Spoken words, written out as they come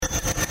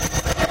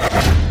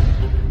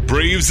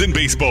Braves and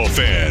baseball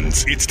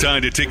fans, it's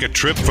time to take a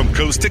trip from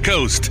coast to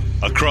coast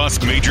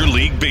across Major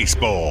League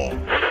Baseball. There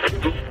it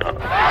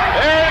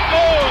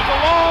goes, a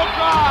long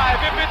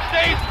drive. If it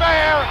stays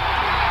fair,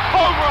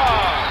 home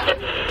run.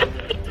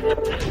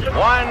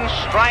 One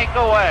strike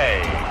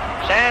away.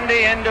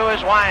 Sandy into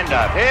his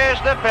windup.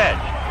 Here's the pitch.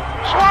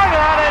 Swung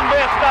on and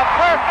missed a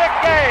perfect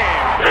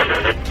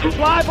game.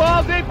 Fly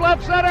ball deep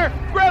left center.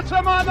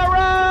 Grissom on the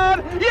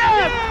run.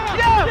 Yes!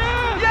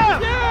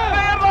 The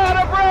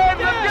Atlanta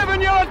Braves have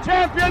given you a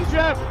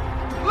championship.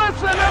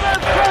 Listen to this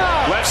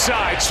crowd. Left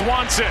side,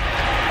 Swanson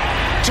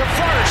to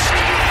first.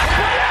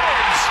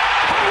 Braves,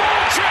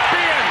 world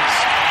champions.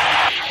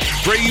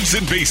 Braves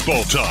and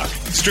baseball talk,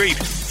 straight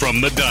from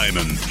the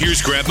diamond.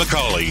 Here's Grant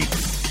McCauley.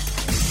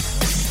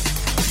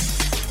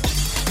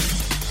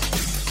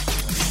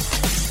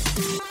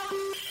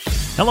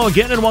 Hello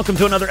again, and welcome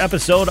to another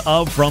episode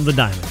of From the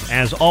Diamond.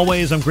 As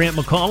always, I'm Grant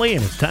McCauley,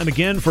 and it's time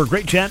again for a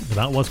great chat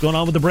about what's going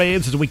on with the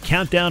Braves as we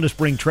count down to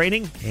spring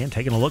training and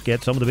taking a look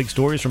at some of the big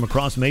stories from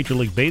across Major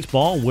League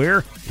Baseball,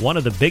 where one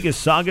of the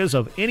biggest sagas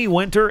of any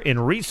winter in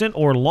recent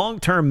or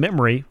long-term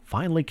memory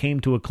finally came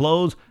to a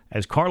close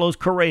as Carlos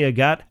Correa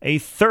got a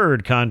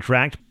third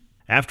contract.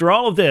 After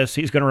all of this,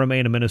 he's going to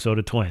remain a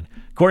Minnesota Twin.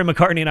 Corey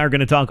McCartney and I are going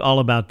to talk all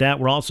about that.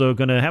 We're also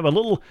going to have a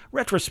little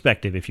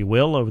retrospective, if you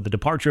will, over the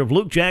departure of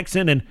Luke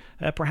Jackson and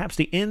perhaps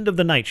the end of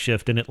the night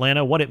shift in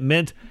Atlanta, what it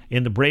meant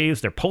in the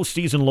Braves, their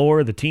postseason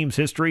lore, the team's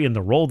history, and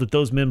the role that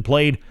those men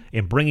played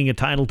in bringing a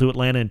title to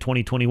Atlanta in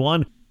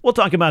 2021. We'll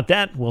talk about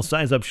that. We'll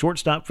size up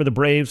shortstop for the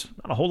Braves.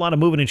 Not a whole lot of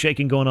moving and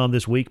shaking going on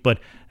this week, but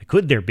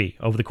could there be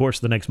over the course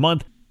of the next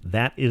month?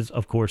 That is,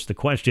 of course, the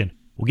question.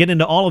 We'll get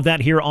into all of that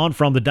here on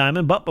From the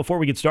Diamond, but before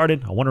we get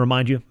started, I want to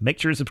remind you, make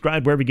sure to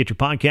subscribe wherever you get your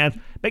podcast.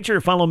 Make sure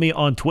to follow me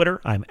on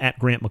Twitter. I'm at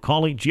Grant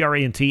McCauley,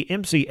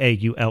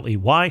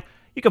 GrantMcauley.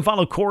 You can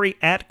follow Corey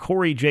at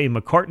Corey J.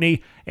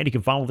 McCartney, and you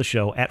can follow the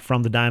show at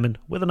From the Diamond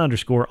with an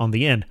underscore on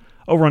the end.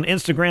 Over on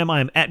Instagram, I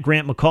am at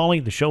Grant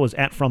McCauley. The show is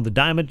at From the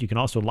Diamond. You can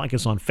also like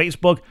us on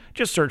Facebook.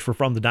 Just search for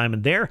From the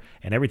Diamond there,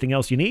 and everything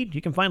else you need,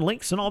 you can find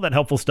links and all that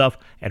helpful stuff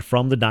at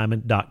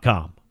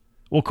FromTheDiamond.com.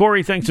 Well,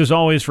 Corey, thanks as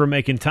always for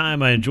making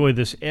time. I enjoy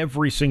this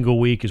every single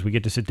week as we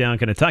get to sit down,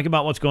 kind of talk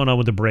about what's going on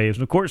with the Braves,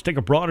 and of course, take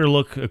a broader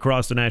look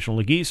across the National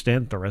League East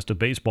and the rest of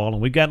baseball. And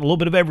we've got a little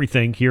bit of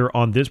everything here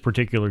on this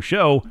particular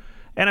show.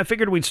 And I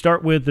figured we'd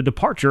start with the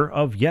departure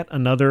of yet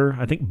another,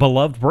 I think,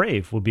 beloved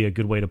Brave would be a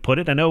good way to put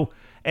it. I know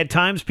at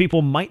times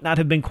people might not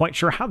have been quite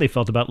sure how they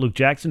felt about Luke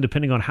Jackson,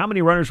 depending on how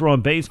many runners were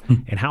on base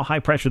and how high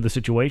pressure the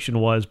situation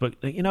was. But,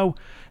 you know,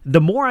 the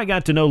more I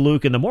got to know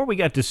Luke and the more we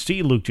got to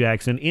see Luke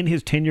Jackson in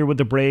his tenure with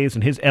the Braves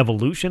and his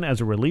evolution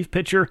as a relief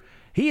pitcher,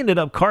 he ended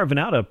up carving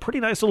out a pretty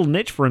nice little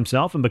niche for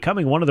himself and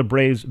becoming one of the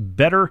Braves'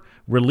 better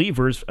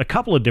relievers a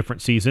couple of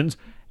different seasons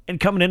and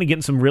coming in and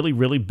getting some really,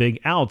 really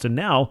big outs. And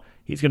now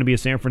he's going to be a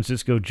San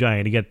Francisco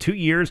Giant. He got 2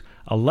 years,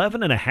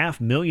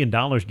 $11.5 million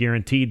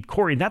guaranteed.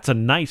 Corey, that's a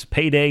nice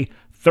payday.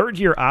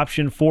 Third-year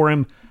option for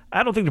him.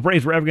 I don't think the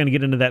Braves were ever going to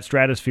get into that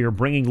stratosphere,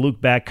 bringing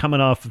Luke back,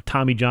 coming off of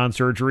Tommy John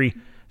surgery.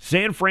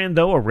 San Fran,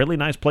 though, a really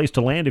nice place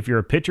to land if you're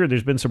a pitcher.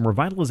 There's been some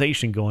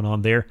revitalization going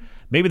on there.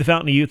 Maybe the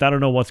Fountain of Youth, I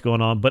don't know what's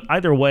going on. But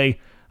either way,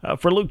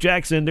 for Luke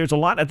Jackson, there's a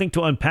lot, I think,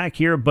 to unpack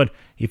here. But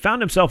he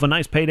found himself a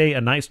nice payday,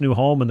 a nice new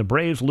home, and the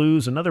Braves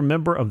lose another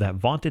member of that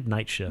vaunted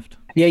night shift.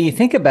 Yeah, you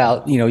think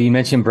about, you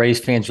mentioned Braves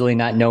fans really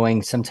not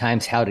knowing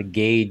sometimes how to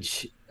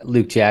gauge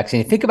Luke Jackson.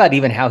 You think about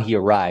even how he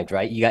arrived,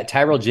 right? You got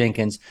Tyrell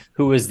Jenkins,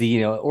 who was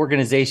the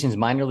organization's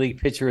minor league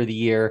pitcher of the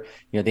year.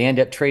 They end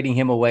up trading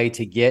him away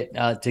to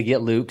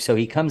get Luke. So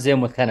he comes in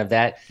with kind of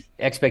that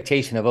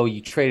expectation of, you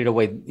traded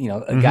away,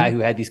 a guy who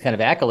had these kind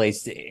of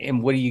accolades,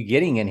 and what are you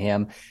getting in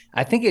him?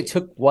 I think it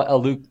took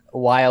Luke a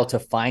while to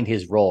find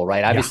his role,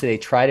 right? Obviously, They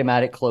tried him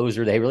out at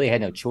closer. They really had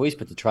no choice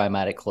but to try him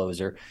out at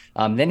closer.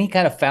 Then he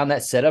kind of found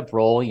that setup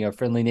role,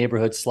 friendly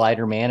neighborhood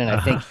slider man, and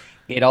I think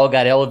it all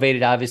got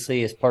elevated,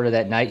 obviously, as part of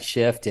that night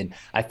shift. And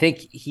I think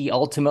he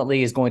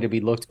ultimately is going to be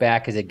looked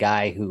back as a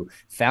guy who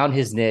found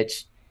his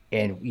niche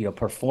and,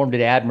 performed it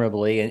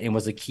admirably and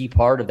was a key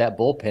part of that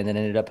bullpen that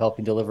ended up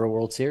helping deliver a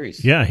World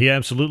Series. Yeah, he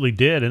absolutely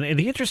did. And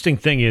the interesting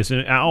thing is,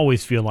 and I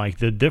always feel like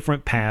the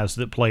different paths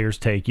that players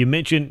take. You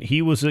mentioned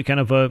he was a kind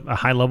of a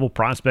high-level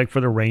prospect for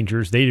the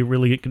Rangers. They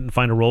really couldn't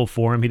find a role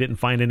for him. He didn't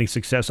find any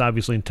success,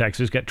 obviously, in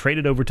Texas. Got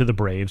traded over to the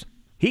Braves.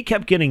 He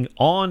kept getting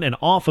on and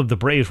off of the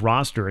Braves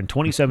roster in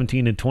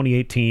 2017 and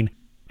 2018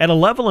 at a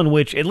level in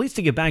which, at least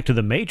to get back to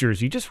the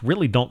majors, you just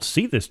really don't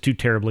see this too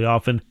terribly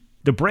often.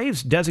 The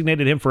Braves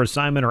designated him for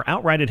assignment or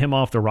outrighted him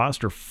off the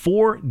roster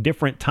 4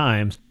 different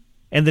times.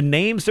 And the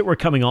names that were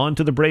coming on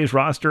to the Braves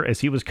roster as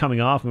he was coming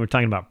off, and we're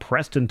talking about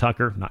Preston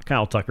Tucker, not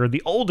Kyle Tucker,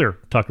 the older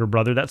Tucker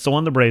brother, that's the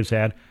one the Braves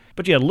had.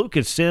 But you had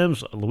Lucas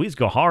Sims, Luis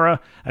Gohara.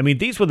 I mean,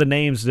 these were the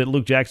names that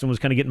Luke Jackson was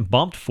kind of getting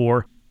bumped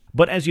for.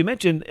 But as you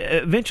mentioned,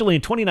 eventually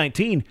in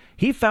 2019,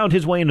 he found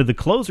his way into the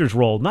closer's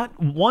role. Not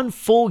one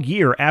full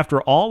year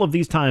after all of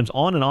these times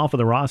on and off of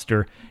the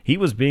roster, he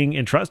was being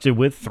entrusted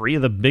with 3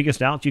 of the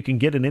biggest outs you can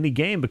get in any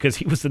game because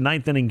he was the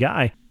 9th inning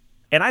guy.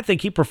 And I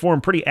think he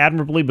performed pretty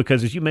admirably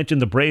because, as you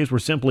mentioned, the Braves were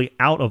simply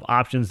out of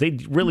options. They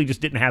really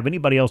just didn't have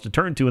anybody else to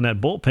turn to in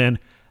that bullpen.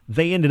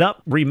 They ended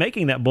up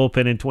remaking that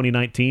bullpen in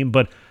 2019,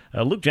 but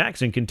Luke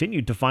Jackson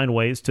continued to find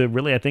ways to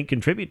really, I think,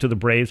 contribute to the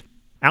Braves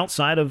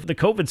outside of the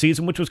COVID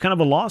season, which was kind of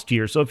a lost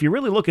year. So if you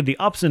really look at the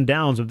ups and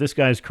downs of this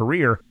guy's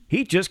career,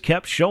 he just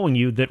kept showing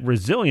you that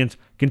resilience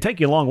can take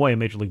you a long way in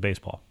Major League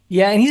Baseball.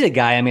 Yeah, and he's a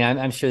guy, I mean,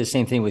 I'm sure the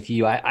same thing with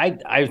you.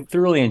 I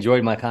thoroughly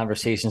enjoyed my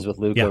conversations with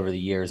Luke over the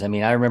years. I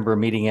mean, I remember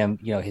meeting him,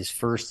 his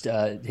first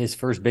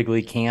big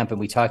league camp,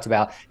 and we talked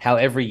about how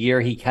every year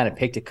he kind of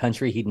picked a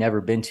country he'd never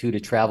been to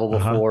travel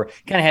before.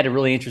 Kind of had a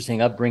really interesting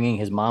upbringing.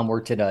 His mom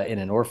worked in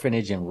an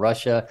orphanage in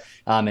Russia,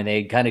 and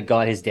they kind of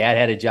got, his dad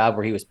had a job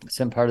where he was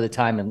some part of the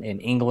time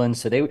in England.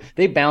 So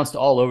they bounced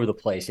all over the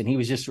place, and he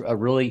was just a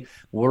really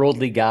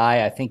worldly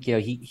guy. I think,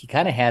 he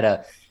kind of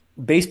had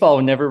baseball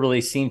never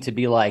really seemed to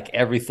be like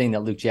everything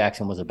that Luke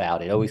Jackson was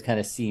about. It always kind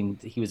of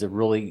seemed he was a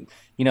really,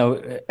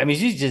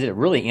 he's just a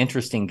really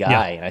interesting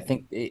guy. Yeah.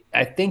 And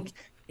I think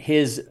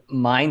his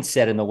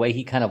mindset and the way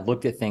he kind of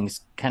looked at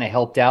things kind of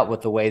helped out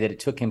with the way that it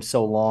took him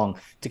so long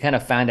to kind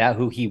of find out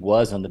who he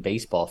was on the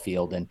baseball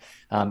field. And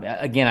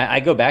again,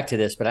 I go back to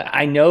this, but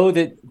I know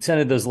that some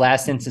of those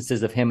last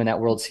instances of him in that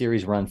World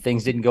Series run,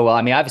 things didn't go well.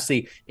 I mean,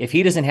 obviously, if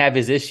he doesn't have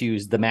his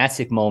issues, the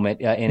Matzek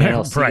moment in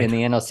NLC in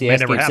the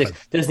NLCS Game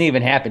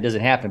 6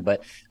 doesn't happen.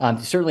 But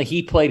certainly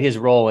he played his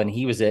role, and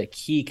he was a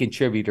key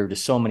contributor to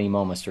so many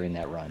moments during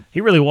that run.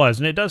 He really was,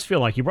 and it does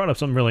feel like you brought up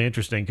something really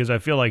interesting, because I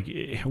feel like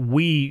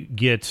we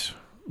get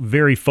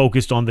very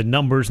focused on the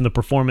numbers and the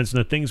performance and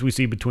the things we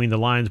see between the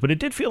lines, but it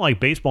did feel like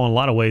baseball in a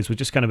lot of ways was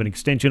just kind of an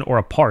extension or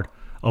a part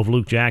of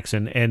Luke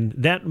Jackson, and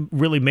that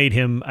really made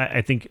him,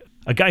 I think,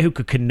 a guy who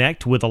could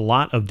connect with a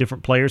lot of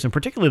different players, and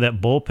particularly that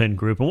bullpen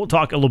group. And we'll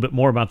talk a little bit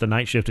more about the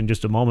night shift in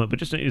just a moment, but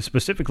just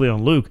specifically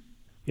on Luke,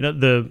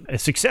 the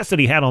success that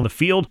he had on the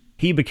field,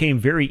 he became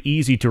very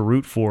easy to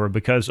root for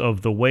because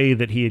of the way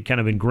that he had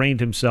kind of ingrained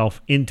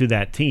himself into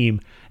that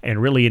team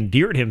and really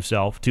endeared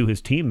himself to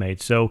his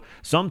teammates. So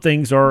some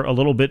things are a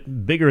little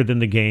bit bigger than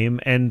the game,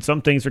 and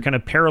some things are kind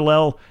of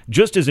parallel,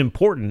 just as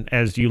important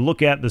as you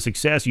look at the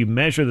success, you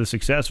measure the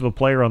success of a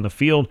player on the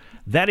field.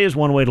 That is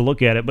one way to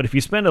look at it. But if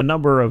you spend a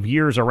number of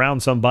years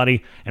around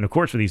somebody, and of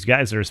course for these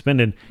guys that are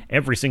spending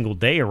every single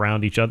day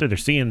around each other, they're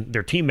seeing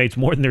their teammates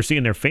more than they're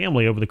seeing their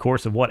family over the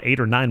course of 8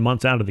 or 9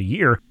 months out of the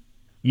year.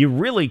 You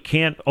really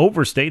can't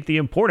overstate the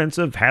importance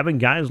of having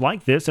guys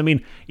like this. I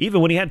mean,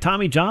 even when he had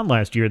Tommy John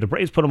last year, the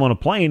Braves put him on a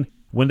plane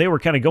when they were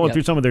kind of going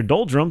through some of their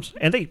doldrums,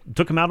 and they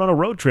took him out on a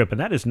road trip.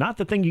 And that is not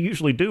the thing you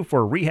usually do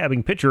for a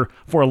rehabbing pitcher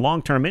for a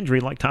long-term injury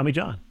like Tommy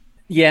John.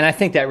 Yeah, and I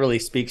think that really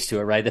speaks to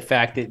it, right? The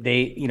fact that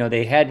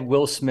they had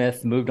Will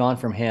Smith, moved on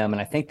from him, and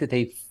I think that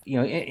they,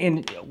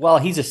 while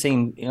he's the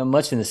same,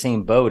 much in the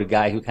same boat, a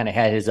guy who kind of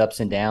had his ups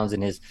and downs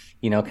and his,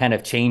 kind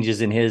of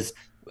changes in his,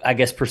 I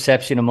guess,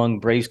 perception among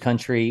Braves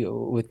country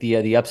with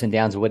the ups and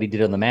downs of what he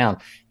did on the mound.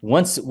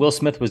 Once Will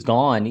Smith was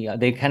gone,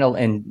 they kind of,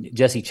 and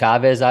Jesse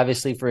Chavez,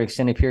 obviously, for an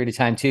extended period of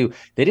time too,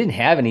 they didn't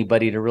have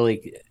anybody to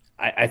really,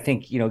 I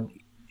think,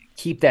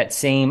 keep that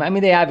same. I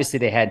mean, they had,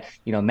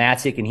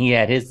 Matzek, and he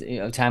had his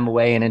time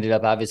away and ended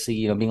up obviously,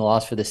 being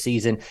lost for the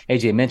season.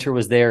 AJ Minter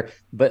was there,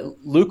 but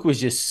Luke was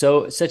just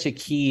such a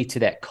key to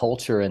that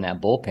culture and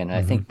that bullpen. And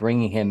I think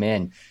bringing him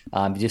in,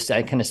 I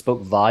kind of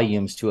spoke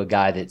volumes to a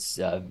guy that's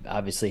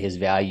obviously his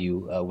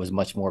value was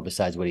much more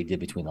besides what he did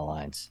between the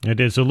lines.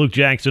 It is. So Luke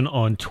Jackson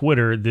on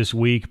Twitter this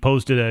week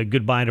posted a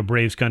goodbye to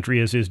Braves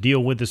country as his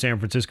deal with the San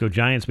Francisco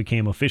Giants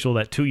became official.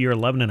 That 2-year,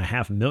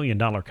 $11.5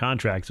 million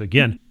contract. So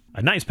again,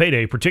 a nice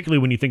payday, particularly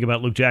when you think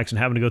about Luke Jackson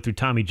having to go through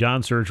Tommy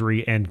John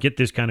surgery and get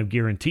this kind of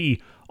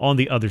guarantee on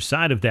the other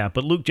side of that.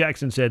 But Luke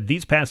Jackson said,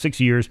 these past 6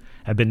 years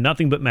have been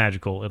nothing but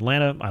magical.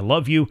 Atlanta, I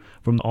love you.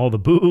 From all the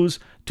boos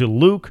to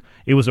Luke,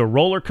 it was a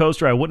roller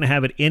coaster. I wouldn't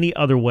have it any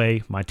other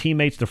way. My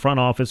teammates, the front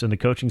office, and the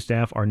coaching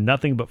staff are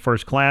nothing but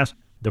first class.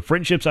 The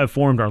friendships I've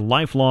formed are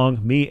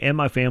lifelong. Me and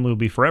my family will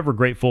be forever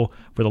grateful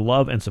for the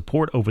love and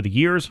support over the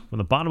years. From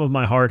the bottom of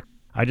my heart,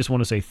 I just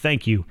want to say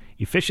thank you.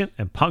 Efficient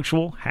and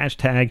punctual, #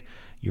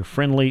 your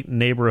friendly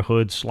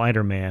neighborhood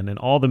slider man, and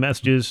all the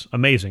messages,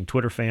 amazing.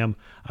 Twitter fam,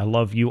 I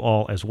love you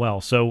all as well.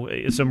 So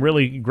some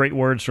really great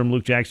words from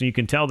Luke Jackson. You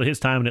can tell that his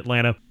time in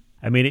Atlanta,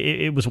 I mean,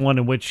 it was one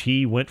in which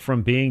he went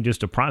from being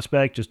just a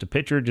prospect, just a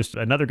pitcher, just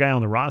another guy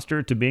on the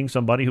roster, to being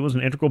somebody who was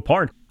an integral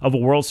part of a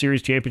World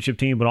Series championship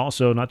team, but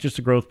also not just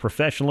the growth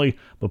professionally,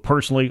 but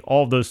personally,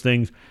 all of those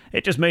things.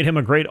 It just made him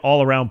a great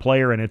all-around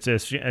player, and it's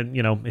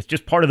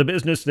just part of the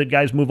business that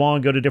guys move on,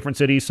 go to different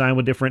cities, sign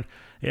with different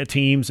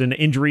teams, and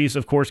injuries,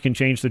 of course, can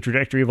change the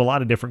trajectory of a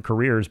lot of different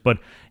careers, but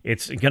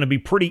it's going to be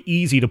pretty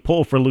easy to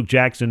pull for Luke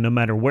Jackson no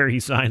matter where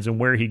he signs and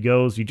where he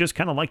goes. You just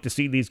kind of like to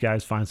see these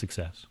guys find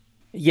success.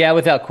 Yeah,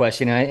 without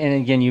question.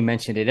 And again, you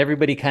mentioned it.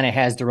 Everybody kind of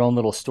has their own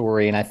little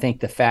story. And I think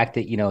the fact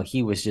that,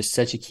 he was just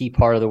such a key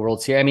part of the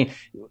World Series. I mean,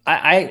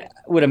 I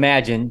would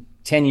imagine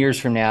 10 years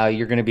from now,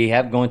 you're going to be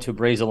going to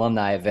Braves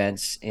alumni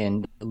events,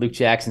 and Luke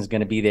Jackson's going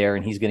to be there,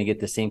 and he's going to get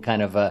the same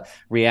kind of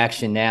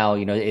reaction now,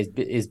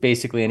 is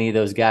basically any of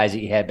those guys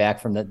that you had back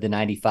from the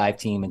 95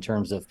 team in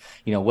terms of,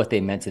 what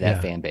they meant to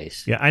that fan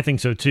base. Yeah, I think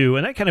so too.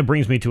 And that kind of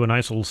brings me to a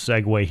nice little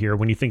segue here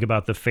when you think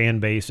about the fan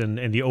base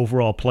and the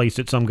overall place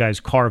that some guys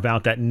carve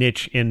out that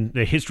niche in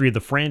the history of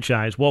the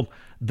franchise. Well,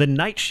 the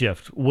Night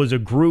Shift was a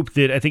group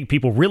that I think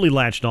people really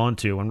latched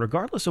onto, and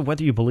regardless of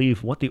whether you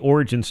believe what the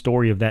origin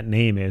story of that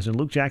name is, and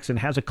Luke Jackson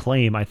has a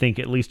claim, I think,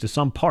 at least to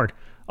some part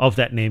of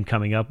that name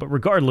coming up, but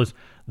regardless,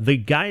 the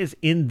guys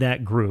in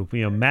that group,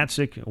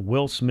 Matzek,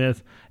 Will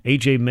Smith,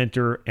 A.J.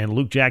 Minter, and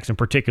Luke Jackson in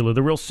particular,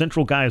 the real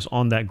central guys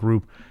on that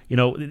group,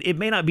 it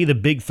may not be the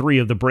big three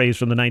of the Braves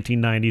from the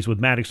 1990s with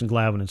Maddox and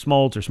Glavine and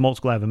Smoltz, or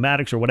Smoltz, Glavine,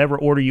 Maddox, or whatever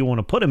order you want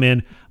to put them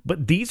in,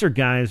 but these are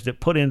guys that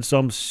put in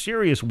some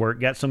serious work,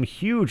 got some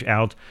huge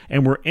outs,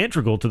 and were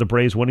integral to the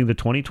Braves winning the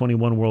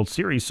 2021 World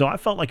Series. So I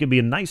felt like it'd be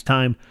a nice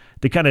time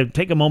to kind of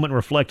take a moment and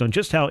reflect on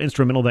just how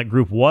instrumental that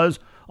group was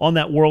on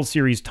that World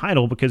Series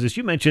title, because as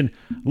you mentioned,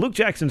 Luke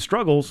Jackson's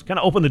struggles kind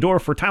of opened the door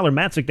for Tyler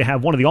Matzek to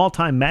have one of the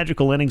all-time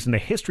magical innings in the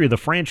history of the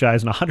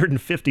franchise in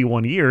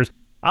 151 years.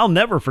 I'll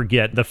never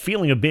forget the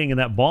feeling of being in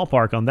that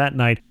ballpark on that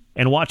night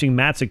and watching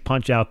Matzek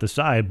punch out the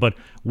side, but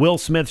Will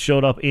Smith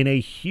showed up in a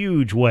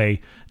huge way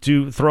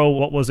to throw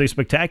what was a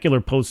spectacular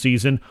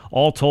postseason,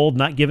 all told,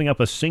 not giving up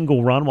a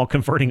single run while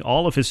converting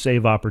all of his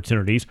save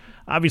opportunities.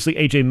 Obviously,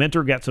 A.J.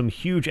 Minter got some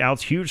huge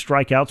outs, huge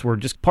strikeouts, were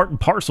just part and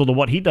parcel to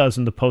what he does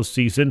in the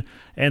postseason,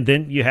 and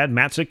then you had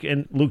Matzek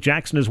and Luke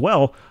Jackson as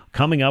well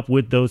coming up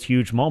with those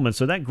huge moments.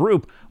 So that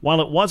group, while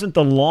it wasn't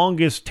the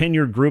longest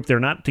tenured group, they're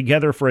not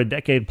together for a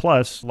decade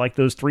plus, like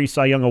those 3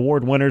 Cy Young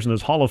Award winners and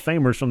those Hall of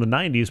Famers from the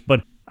 90s,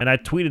 and I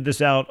tweeted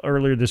this out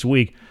earlier this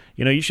week,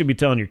 you should be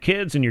telling your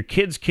kids and your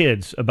kids'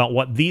 kids about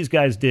what these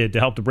guys did to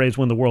help the Braves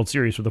win the World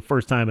Series for the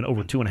first time in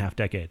over 2.5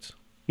 decades.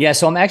 Yeah,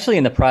 so I'm actually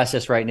in the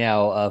process right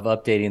now of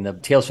updating the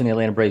Tales from the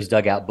Atlanta Braves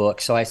dugout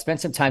book. So I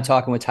spent some time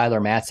talking with Tyler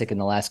Matzek in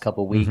the last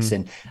couple of weeks,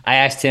 and I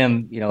asked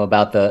him,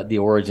 about the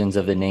origins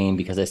of the name,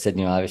 because I said,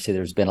 obviously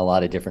there's been a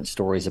lot of different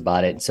stories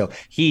about it. And so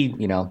he,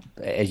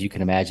 as you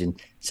can imagine,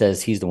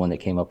 says he's the one that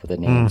came up with the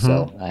name.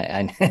 So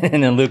and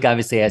then Luke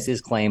obviously has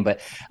his claim,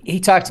 but he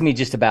talked to me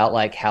just about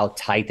like how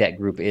tight that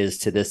group is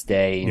to this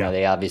day. You know,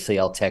 they obviously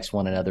all text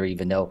one another,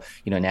 even though,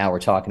 now we're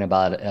talking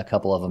about a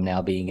couple of them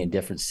now being in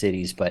different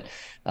cities, but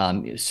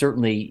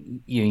certainly,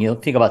 you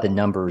think about the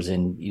numbers,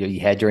 and, you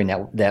had during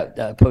that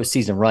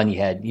postseason run, you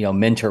had,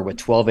 Minter with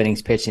 12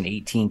 innings pitched and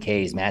 18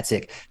 Ks,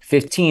 Matzek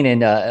 15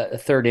 and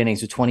third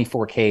innings with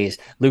 24 Ks,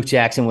 Luke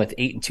Jackson with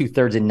 8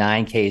 2/3 and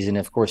 9 Ks. And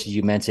of course, as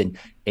you mentioned,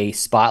 a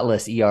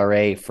spotless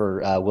ERA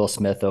for Will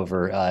Smith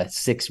over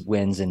 6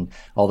 wins and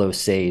all those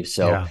saves.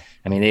 So,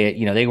 I mean,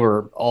 they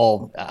were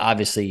all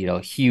obviously,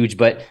 huge,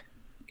 but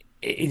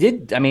it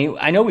did. I mean,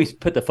 I know we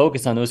put the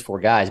focus on those 4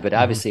 guys, but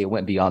obviously it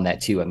went beyond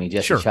that too. I mean,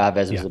 Jesse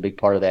Chavez was a big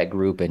part of that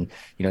group, and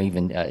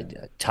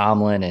even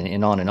Tomlin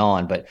and on and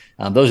on. But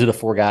those are the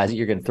 4 guys that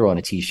you're going to throw on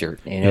a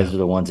T-shirt, and those are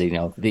the ones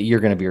that that you're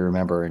going to be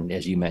remembering,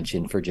 as you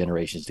mentioned, for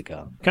generations to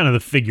come. Kind of the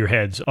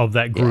figureheads of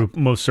that group,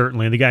 most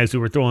certainly, and the guys who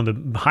were throwing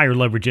the higher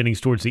leverage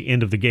innings towards the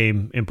end of the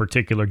game, in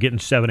particular, getting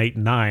 7, 8,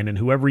 and 9, and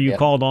whoever you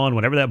called on,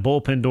 whenever that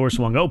bullpen door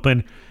swung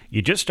open,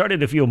 you just started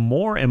to feel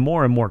more and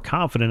more and more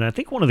confident. And I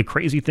think one of the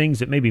crazy things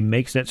that maybe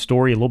makes that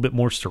story a little bit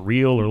more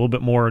surreal, or a little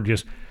bit more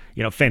just,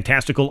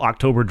 fantastical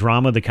October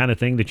drama, the kind of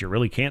thing that you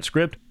really can't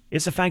script,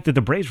 is the fact that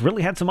the Braves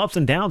really had some ups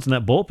and downs in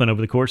that bullpen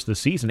over the course of the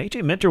season.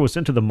 A.J. Minter was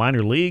sent to the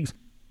minor leagues.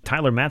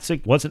 Tyler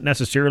Matzek wasn't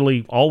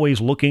necessarily always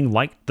looking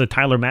like the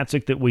Tyler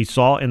Matzek that we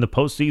saw in the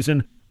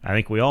postseason. I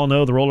think we all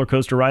know the roller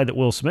coaster ride that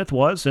Will Smith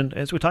was. And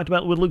as we talked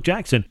about with Luke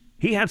Jackson,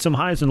 he had some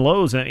highs and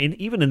lows. And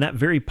even in that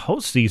very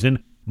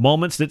postseason,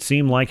 moments that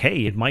seemed like,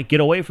 hey, it might get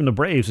away from the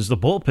Braves. Is the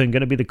bullpen going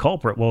to be the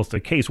culprit? Well,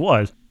 the case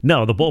was,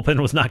 no, the bullpen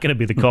was not going to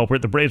be the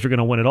culprit. The Braves were going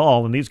to win it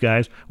all, and these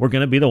guys were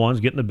going to be the ones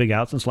getting the big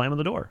outs and slamming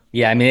the door.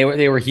 Yeah, I mean,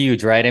 they were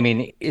huge, right? I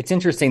mean, it's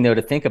interesting, though,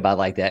 to think about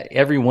like that.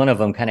 Every one of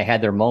them kind of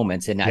had their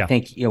moments, and I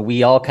think,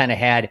 we all kind of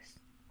had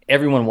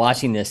everyone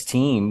watching this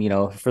team,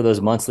 for those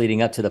months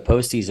leading up to the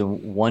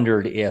postseason,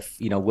 wondered if,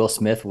 Will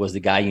Smith was the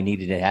guy you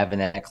needed to have in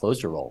that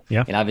closer role.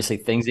 Yeah. And obviously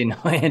things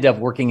didn't end up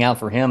working out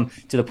for him,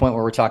 to the point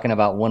where we're talking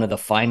about one of the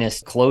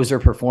finest closer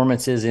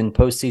performances in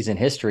postseason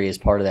history as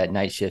part of that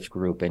Night Shift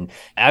group. And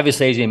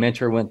obviously A.J.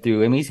 Minter went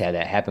through, he's had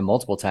that happen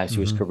multiple times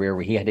through his career,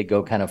 where he had to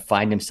go kind of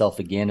find himself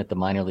again at the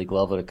minor league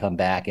level to come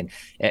back. And,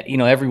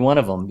 every one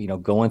of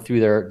them, going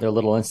through their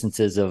little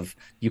instances of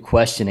you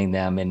questioning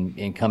them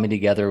and coming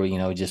together,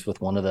 just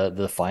with one of the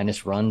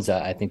finest runs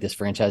I think this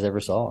franchise ever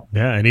saw.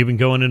 Yeah, and even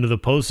going into the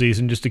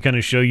postseason, just to kind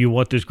of show you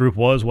what this group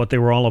was, what they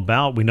were all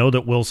about, we know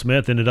that Will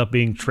Smith ended up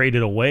being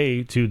traded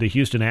away to the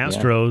Houston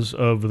Astros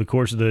over the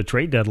course of the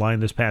trade deadline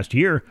this past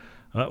year.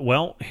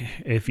 Well,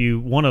 if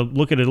you want to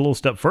look at it a little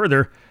step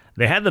further,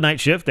 they had the Night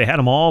Shift. They had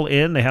them all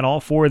in. They had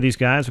all 4 of these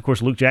guys. Of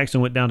course, Luke Jackson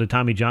went down to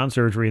Tommy John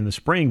surgery in the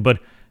spring, but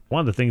one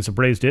of the things the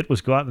Braves did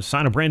was go out and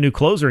sign a brand new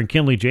closer in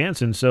Kenley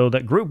Jansen. So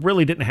that group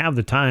really didn't have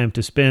the time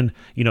to spend,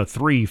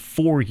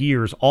 3-4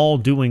 years all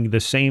doing the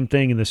same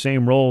thing in the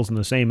same roles in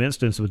the same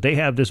instance. But they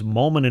have this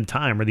moment in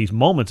time, or these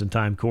moments in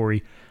time,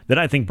 Corey, that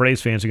I think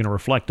Braves fans are going to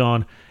reflect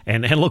on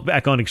and look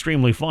back on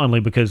extremely fondly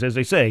because, as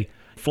they say,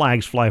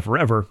 flags fly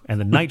forever, and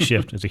the night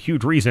shift is a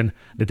huge reason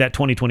that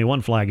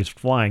 2021 flag is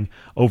flying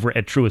over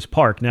at Truist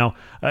Park. Now,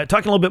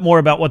 talking a little bit more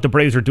about what the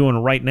Braves are doing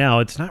right now,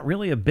 it's not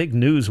really a big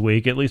news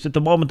week, at least at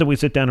the moment that we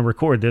sit down and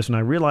record this, and I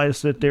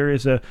realize that there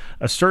is a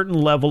certain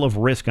level of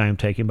risk I am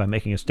taking by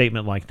making a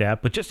statement like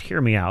that, but just hear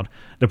me out.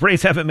 The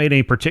Braves haven't made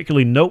any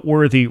particularly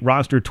noteworthy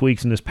roster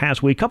tweaks in this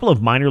past week, a couple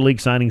of minor league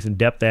signings and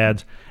depth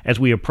adds as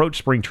we approach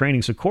spring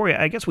training. So, Corey,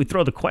 I guess we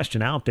throw the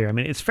question out there. I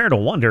mean, it's fair to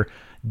wonder,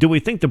 do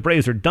we think the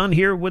Braves are done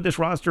here with this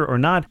roster or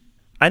not?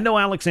 I know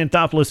Alex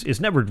Anthopoulos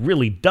is never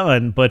really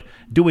done, but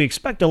do we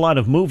expect a lot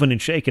of moving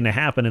and shaking to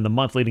happen in the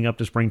month leading up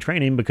to spring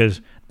training? Because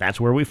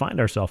that's where we find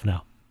ourselves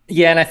now.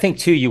 Yeah, and I think,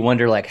 too, you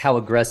wonder, like, how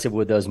aggressive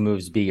would those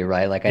moves be,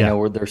 right? Like, I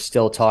know there's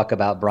still talk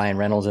about Brian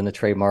Reynolds in the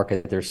trade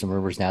market. There's some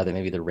rumors now that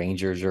maybe the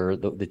Rangers or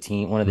the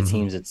team, one of the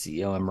teams that's,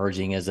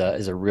 emerging as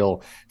a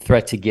real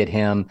threat to get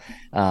him.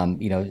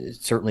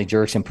 Certainly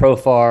Jurickson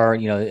Profar,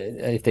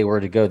 if they were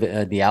to go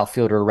the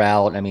outfielder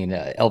route. I mean,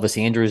 Elvis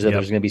Andrus,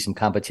 there's going to be some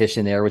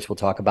competition there, which we'll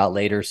talk about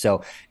later.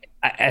 So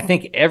I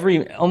think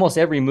almost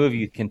every move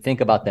you can think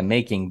about them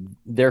making,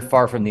 they're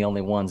far from the only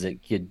ones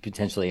that could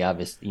potentially,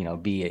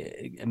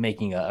 be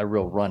making a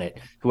real run at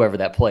whoever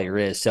that player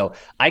is. So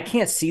I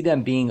can't see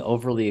them being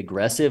overly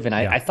aggressive. And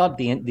I thought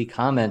the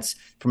comments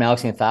from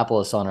Alex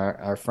Anthopoulos on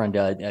our friend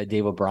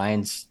Dave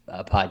O'Brien's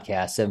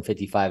podcast,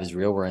 755 is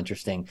Real, were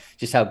interesting.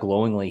 Just how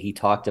glowingly he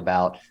talked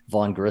about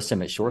Vaughn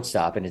Grissom at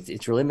shortstop, and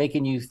it's really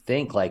making you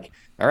think, like,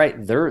 all right,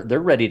 they're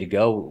ready to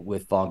go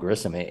with Vaughn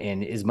Grissom.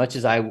 And as much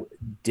as I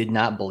did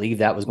not believe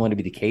that was going to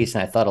be the case,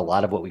 and I thought a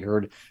lot of what we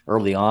heard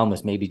early on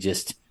was maybe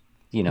just,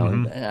 I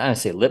don't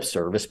say lip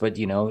service, but,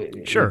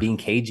 being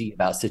cagey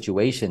about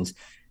situations,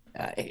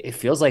 it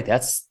feels like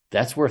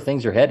that's where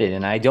things are headed.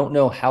 And I don't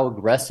know how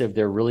aggressive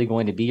they're really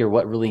going to be or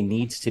what really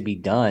needs to be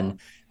done,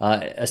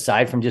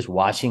 aside from just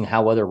watching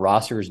how other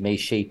rosters may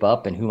shape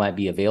up and who might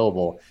be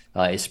available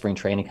as spring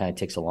training kind of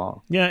ticks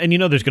along. Yeah, and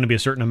there's going to be a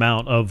certain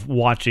amount of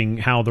watching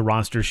how the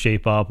rosters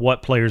shape up,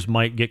 what players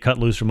might get cut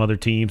loose from other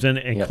teams, and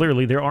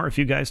clearly there are a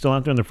few guys still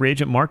out there in the free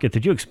agent market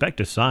that you expect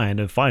to sign,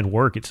 to find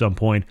work at some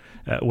point,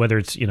 whether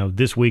it's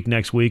this week,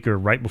 next week, or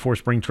right before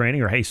spring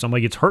training, or hey,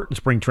 somebody gets hurt in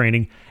spring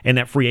training and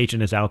that free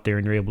agent is out there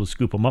and you're able to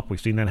scoop them up.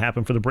 We've seen that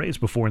happen for the Braves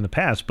before in the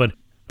past, but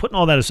putting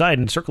all that aside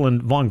and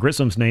circling Vaughn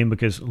Grissom's name,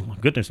 because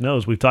goodness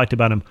knows we've talked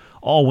about him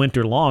all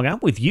winter long. I'm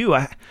with you.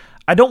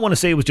 I don't want to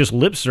say it was just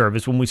lip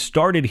service when we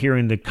started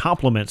hearing the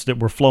compliments that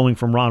were flowing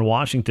from Ron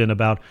Washington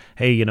about,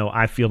 hey,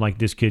 I feel like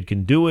this kid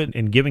can do it,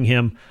 and giving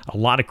him a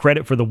lot of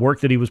credit for the work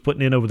that he was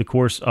putting in over the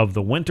course of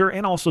the winter,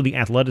 and also the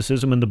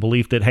athleticism and the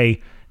belief that,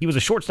 hey, he was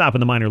a shortstop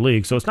in the minor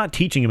league, so it's not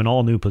teaching him an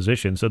all new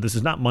position. So this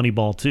is not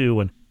Moneyball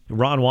 2, and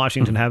Ron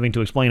Washington having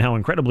to explain how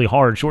incredibly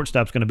hard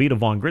shortstop's going to be to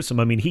Vaughn Grissom.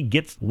 I mean, he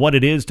gets what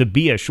it is to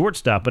be a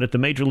shortstop, but at the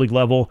major league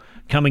level,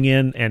 coming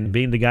in and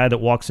being the guy that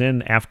walks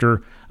in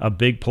after a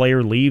big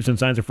player leaves and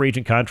signs a free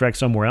agent contract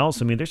somewhere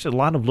else, I mean, there's a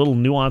lot of little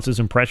nuances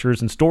and pressures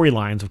and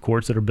storylines, of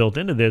course, that are built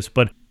into this,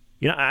 but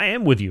I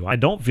am with you. I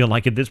don't feel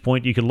like at this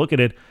point you can look at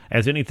it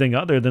as anything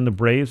other than the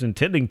Braves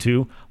intending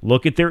to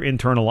look at their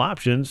internal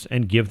options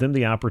and give them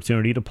the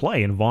opportunity to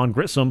play. And Vaughn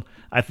Grissom,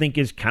 I think,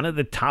 is kind of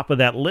the top of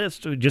that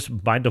list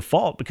just by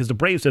default, because the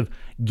Braves have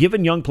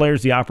given young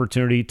players the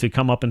opportunity to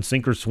come up and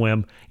sink or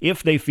swim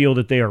if they feel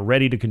that they are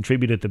ready to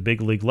contribute at the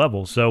big league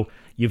level. So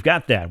you've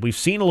got that. We've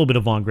seen a little bit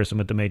of Vaughn Grissom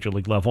at the major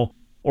league level.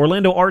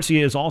 Orlando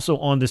Arcia is also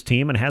on this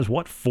team and has,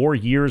 4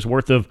 years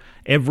worth of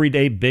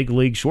everyday big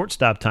league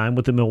shortstop time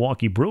with the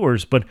Milwaukee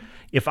Brewers. But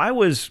if I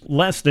was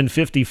less than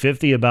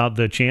 50-50 about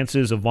the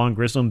chances of Vaughn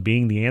Grissom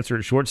being the answer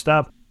at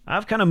shortstop,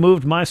 I've kind of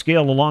moved my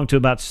scale along to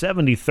about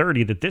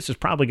 70-30 that this is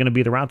probably going to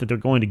be the route that they're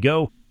going to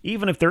go,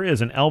 even if there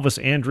is an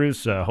Elvis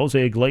Andrus, Jose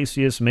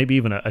Iglesias, maybe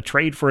even a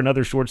trade for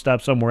another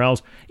shortstop somewhere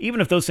else. Even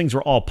if those things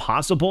are all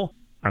possible,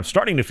 I'm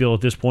starting to feel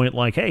at this point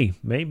like, hey,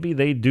 maybe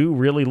they do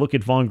really look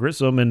at Vaughn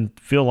Grissom and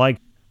feel like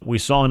we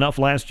saw enough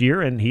last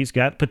year and he's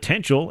got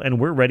potential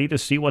and we're ready to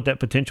see what that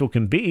potential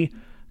can be,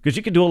 because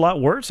you could do a lot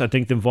worse, I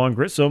think, than Vaughn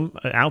Grissom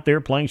out there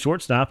playing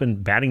shortstop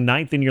and batting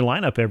ninth in your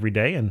lineup every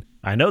day. And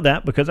I know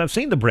that because I've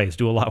seen the Braves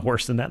do a lot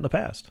worse than that in the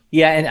past.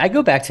 Yeah, and I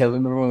go back to,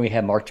 remember when we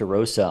had Mark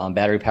DeRosa on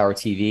Battery Power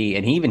TV,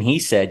 and he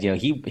said,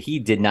 he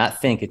did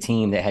not think a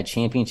team that had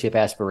championship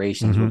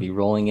aspirations would be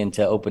rolling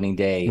into opening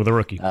day with a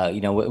rookie,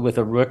 with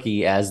a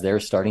rookie as their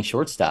starting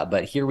shortstop.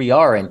 But here we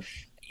are, and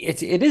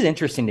it is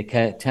interesting to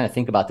kind of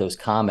think about those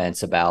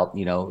comments about,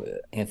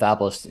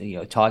 Anthopoulos,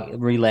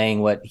 relaying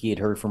what he had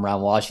heard from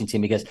Ron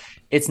Washington, because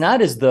it's not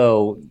as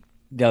though,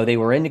 they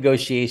were in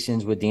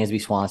negotiations with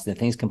Dansby Swanson and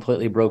things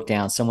completely broke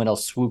down. Someone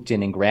else swooped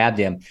in and grabbed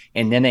him,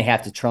 and then they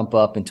have to trump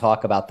up and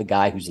talk about the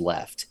guy who's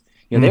left.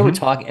 They were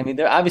talking. I mean,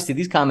 obviously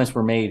these comments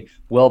were made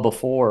well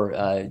before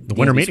the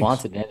winter meetings.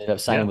 Swanson ended up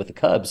signing with the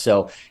Cubs.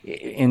 So,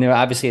 and there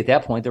obviously at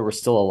that point there were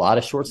still a lot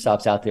of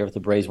shortstops out there if the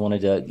Braves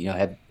wanted to,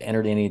 have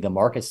entered any of the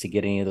markets to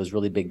get any of those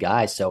really big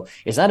guys. So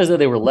it's not as though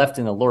they were left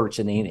in the lurch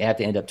and they have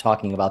to end up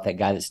talking about that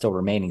guy that's still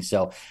remaining.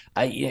 So,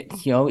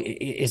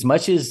 as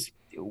much as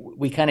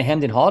we kind of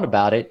hemmed and hawed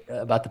about it,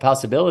 about the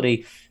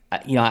possibility,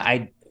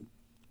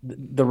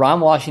 the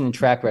Ron Washington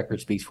track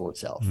record speaks for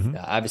itself.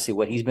 Obviously,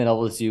 what he's been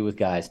able to do with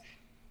guys.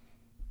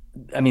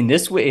 I mean,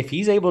 this way, if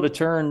he's able to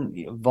turn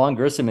Vaughn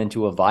Grissom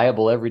into a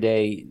viable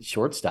everyday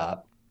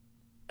shortstop,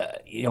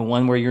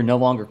 one where you're no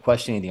longer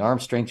questioning the arm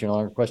strength, you're no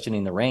longer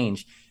questioning the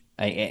range,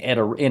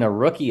 in a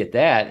rookie at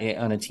that,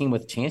 on a team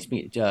with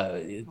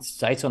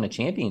sights on a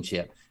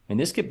championship. And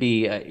this could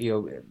be,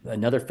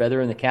 another feather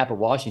in the cap of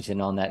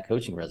Washington on that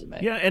coaching resume.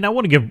 Yeah, and I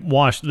want to give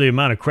Wash the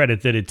amount of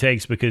credit that it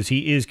takes because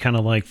he is kind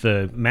of like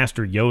the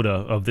master Yoda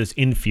of this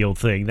infield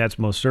thing. That's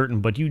most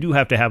certain. But you do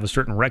have to have a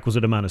certain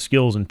requisite amount of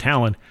skills and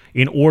talent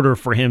in order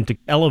for him to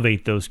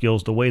elevate those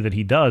skills the way that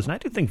he does. And I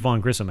do think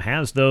Vaughn Grissom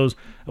has those.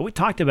 We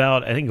talked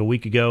about, I think a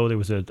week ago, there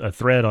was a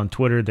thread on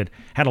Twitter that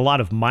had a lot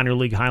of minor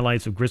league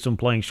highlights of Grissom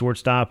playing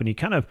shortstop. And you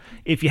kind of,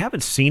 if you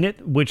haven't seen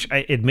it, which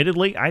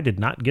admittedly I did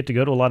not get to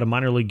go to a lot of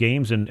minor league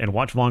games and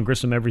watch Vaughn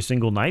Grissom every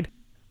single night.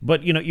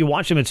 But, you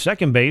watch him at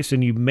second base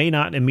and you may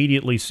not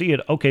immediately see it.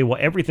 Okay, well,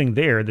 everything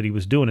there that he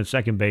was doing at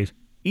second base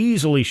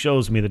easily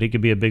shows me that he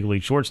could be a big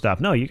league shortstop.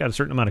 No, you got a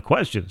certain amount of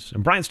questions.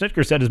 And Brian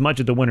Snitker said as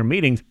much at the winter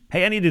meetings,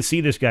 hey, I need to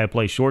see this guy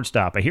play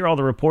shortstop. I hear all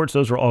the reports.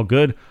 Those are all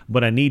good,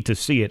 but I need to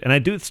see it. And I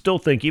do still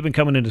think even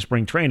coming into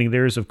spring training,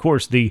 there is, of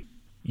course,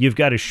 you've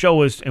got to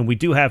show us, and we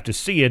do have to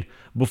see it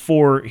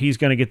before he's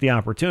going to get the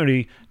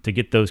opportunity to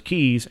get those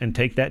keys and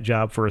take that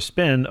job for a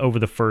spin over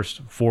the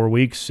first 4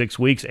 weeks, 6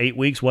 weeks, 8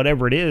 weeks,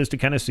 whatever it is, to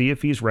kind of see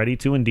if he's ready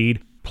to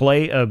indeed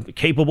play a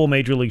capable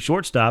major league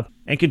shortstop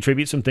and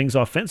contribute some things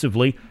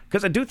offensively,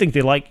 because I do think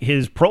they like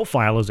his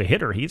profile as a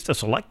hitter. He's a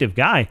selective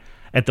guy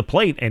at the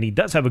plate, and he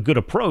does have a good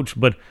approach,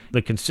 but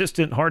the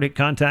consistent hard hit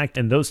contact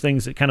and those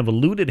things that kind of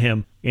eluded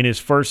him in his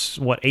first,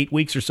 8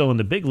 weeks or so in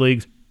the big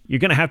leagues, you're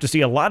going to have to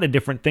see a lot of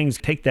different things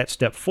take that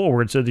step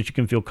forward so that you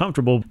can feel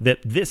comfortable that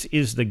this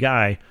is the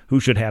guy who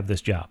should have this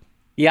job.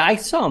 Yeah, I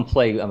saw him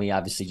play. I mean,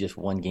 obviously just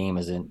one game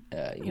isn't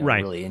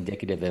really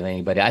indicative of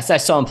anybody. I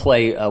saw him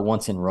play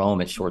once in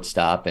Rome at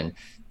shortstop and,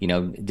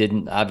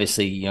 didn't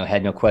obviously,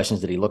 had no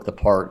questions that he looked the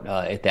part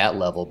at that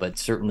level. But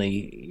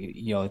certainly,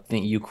 I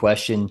think you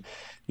question,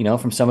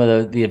 from some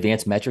of the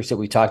advanced metrics that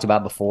we talked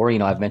about before,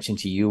 I've mentioned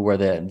to you where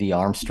the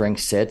arm strength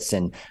sits,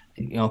 and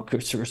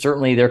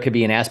certainly there could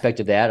be an aspect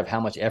of that, of how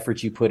much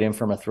effort you put in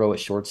from a throw at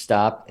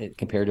shortstop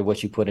compared to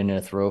what you put in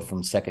a throw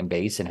from second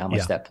base and how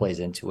much that plays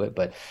into it.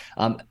 But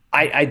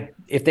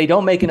if they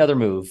don't make another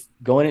move,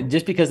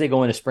 just because they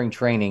go into spring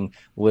training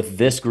with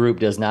this group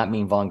does not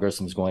mean Vaughn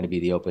Grissom is going to be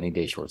the opening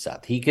day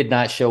shortstop. He could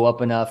not show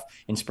up enough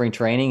in spring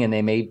training, and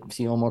they may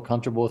feel more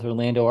comfortable with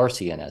Orlando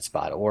Arcia in that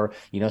spot. Or,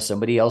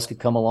 somebody else could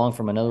come along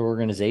from another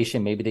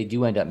organization. Maybe they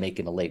do end up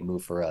making a late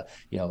move for a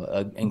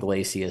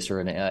Iglesias or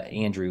an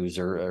Andrews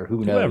or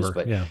who knows.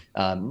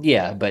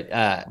 Whoever, but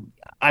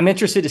I'm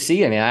interested to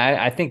see. I mean,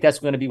 I think that's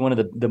going to be one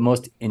of the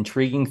most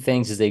intriguing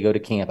things as they go to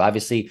camp.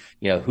 Obviously,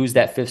 who's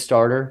that fifth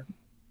starter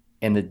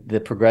and the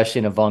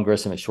progression of Vaughn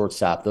Grissom at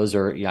shortstop. Those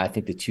are, I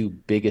think, the two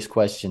biggest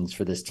questions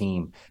for this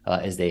team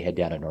as they head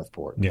down to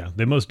Northport. Yeah,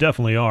 they most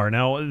definitely are.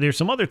 Now, there's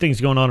some other things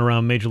going on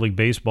around Major League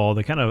Baseball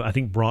that kind of, I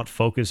think, brought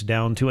focus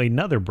down to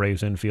another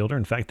Braves infielder.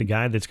 In fact, the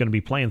guy that's going to be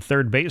playing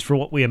third base for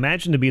what we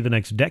imagine to be the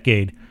next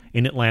decade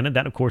in Atlanta.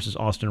 That, of course, is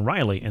Austin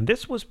Riley. And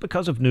this was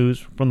because of news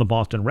from the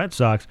Boston Red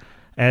Sox,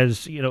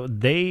 as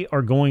they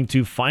are going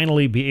to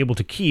finally be able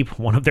to keep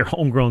one of their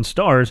homegrown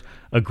stars,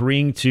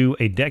 agreeing to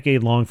a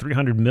decade-long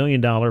 $300 million,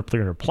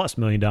 $300+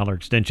 million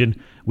extension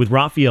with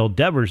Rafael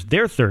Devers,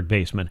 their third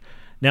baseman.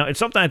 Now, it's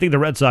something I think the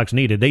Red Sox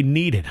needed. They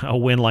needed a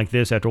win like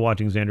this after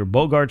watching Xander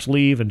Bogaerts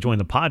leave and join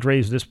the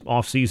Padres this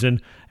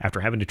offseason, after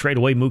having to trade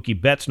away Mookie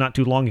Betts not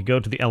too long ago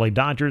to the LA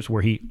Dodgers,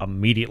 where he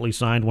immediately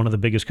signed one of the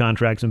biggest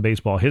contracts in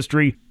baseball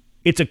history.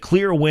 It's a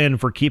clear win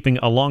for keeping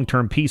a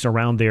long-term piece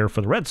around there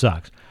for the Red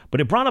Sox. But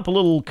it brought up a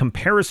little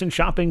comparison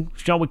shopping,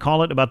 shall we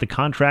call it, about the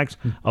contracts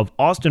of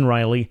Austin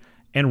Riley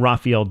and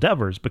Rafael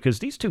Devers, because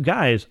these two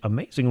guys,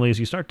 amazingly, as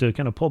you start to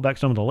kind of pull back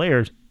some of the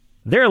layers,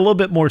 they're a little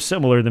bit more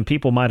similar than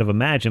people might have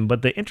imagined,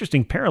 but the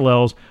interesting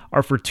parallels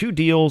are for two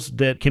deals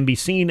that can be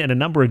seen in a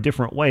number of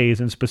different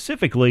ways, and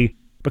specifically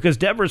because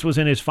Devers was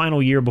in his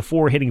final year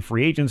before hitting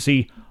free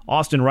agency.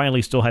 Austin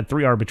Riley still had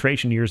 3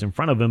 arbitration years in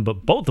front of him,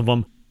 but both of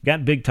them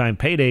got big-time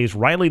paydays.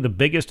 Riley, the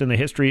biggest in the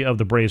history of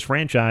the Braves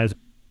franchise.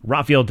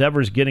 Rafael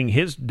Devers getting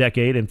his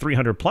decade and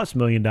 $300+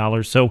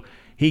 million. So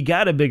he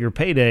got a bigger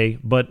payday,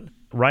 but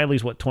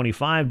Riley's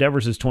 25,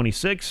 Devers is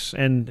 26,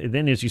 and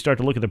then as you start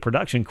to look at the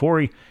production,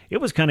 Corey, it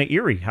was kind of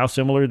eerie how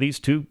similar these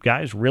two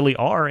guys really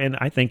are, and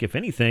I think, if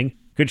anything,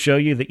 could show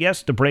you that,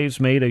 yes, the Braves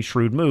made a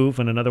shrewd move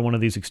and another one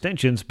of these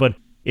extensions, but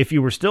if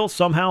you were still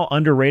somehow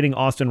underrating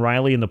Austin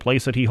Riley in the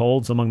place that he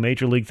holds among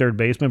Major League third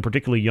basemen,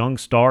 particularly young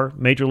star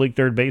Major League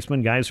third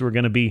basemen, guys who are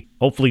going to be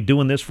hopefully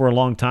doing this for a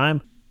long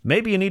time,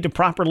 maybe you need to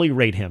properly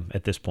rate him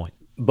at this point.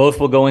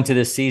 Both will go into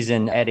this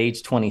season at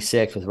age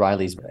 26 with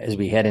Riley's as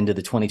we head into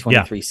the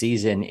 2023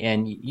 season.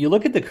 And you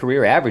look at the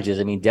career averages.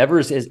 I mean,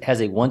 Devers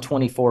has a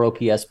 124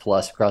 OPS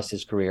plus across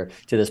his career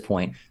to this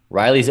point.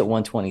 Riley's at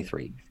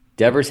 123.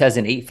 Devers has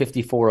an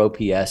 854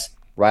 OPS.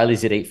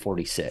 Riley's at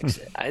 846.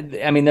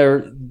 I mean,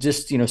 they're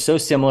just, so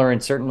similar,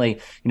 and certainly,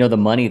 the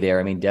money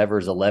there. I mean,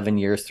 Devers 11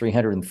 years,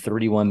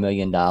 $331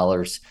 million.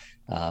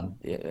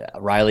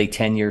 Riley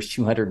 10 years,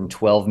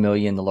 $212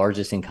 million, the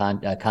largest in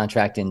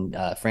contract in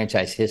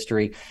franchise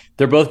history.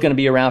 They're both going to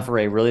be around for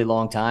a really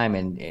long time,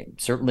 and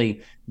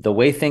certainly the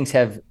way things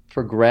have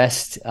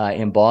progressed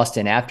in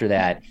Boston after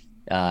that.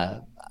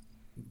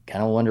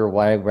 Kind of wonder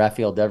why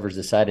Rafael Devers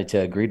decided to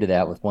agree to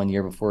that with 1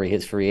 year before he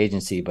hits free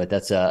agency, but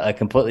that's a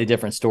completely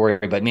different story.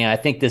 But man, I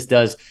think this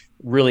does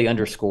really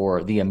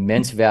underscore the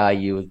immense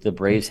value the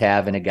Braves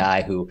have in a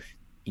guy who,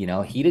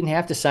 he didn't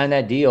have to sign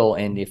that deal.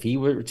 And if he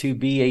were to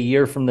be a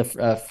year from the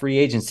free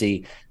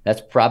agency,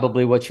 that's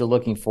probably what you're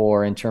looking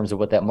for in terms of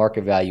what that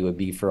market value would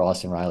be for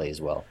Austin Riley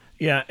as well.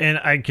 Yeah, and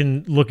I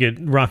can look at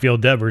Rafael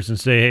Devers and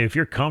say, hey, if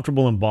you're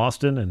comfortable in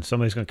Boston and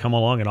somebody's going to come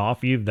along and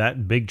offer you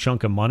that big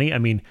chunk of money, I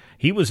mean,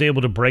 he was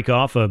able to break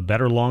off a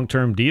better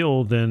long-term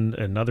deal than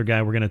another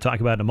guy we're going to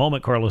talk about in a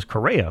moment, Carlos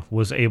Correa,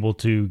 was able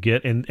to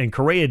get. And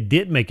Correa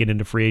did make it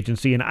into free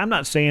agency, and I'm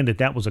not saying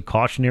that was a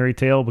cautionary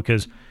tale,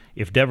 because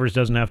if Devers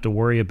doesn't have to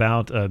worry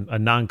about a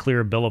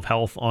non-clear bill of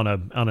health on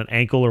an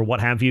ankle or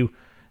what have you,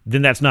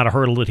 then that's not a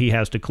hurdle that he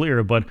has to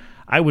clear. But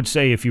I would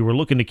say if you were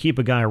looking to keep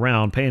a guy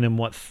around, paying him,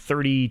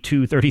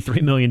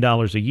 $33 million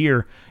a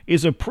year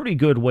is a pretty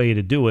good way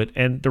to do it.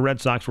 And the Red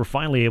Sox were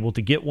finally able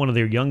to get one of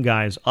their young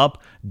guys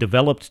up,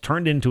 developed,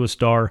 turned into a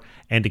star,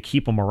 and to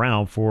keep him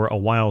around for a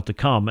while to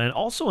come. And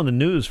also in the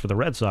news for the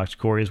Red Sox,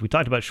 Corey, as we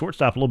talked about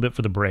shortstop a little bit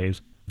for the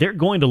Braves, they're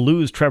going to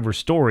lose Trevor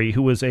Story,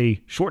 who was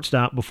a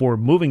shortstop before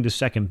moving to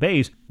second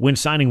base when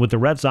signing with the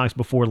Red Sox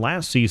before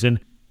last season.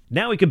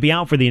 Now he could be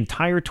out for the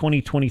entire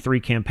 2023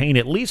 campaign,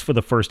 at least for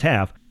the first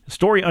half.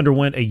 Story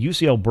underwent a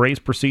UCL brace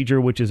procedure,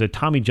 which is a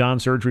Tommy John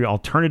surgery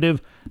alternative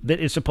that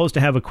is supposed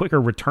to have a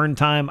quicker return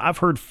time. I've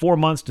heard 4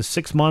 months to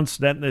 6 months.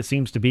 That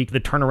seems to be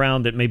the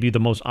turnaround that may be the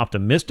most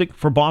optimistic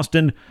for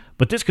Boston.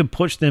 But this could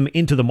push them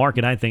into the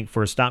market, I think,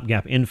 for a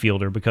stopgap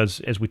infielder, because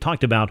as we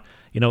talked about,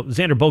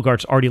 Xander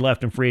Bogaerts already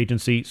left in free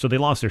agency, so they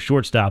lost their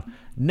shortstop.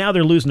 Now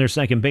they're losing their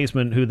second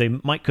baseman, who they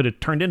could have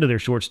turned into their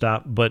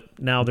shortstop, but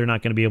now they're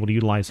not going to be able to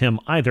utilize him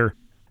either.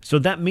 So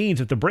that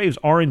means if the Braves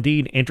are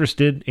indeed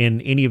interested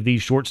in any of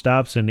these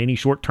shortstops and any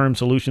short-term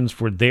solutions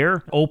for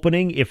their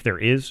opening, if there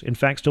is, in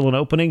fact, still an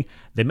opening,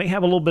 they may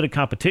have a little bit of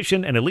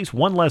competition and at least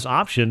one less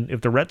option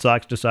if the Red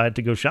Sox decide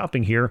to go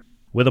shopping here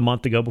with a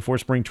month to go before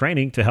spring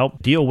training to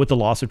help deal with the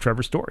loss of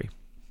Trevor Story.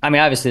 I mean,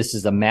 obviously, this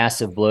is a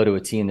massive blow to a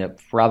team that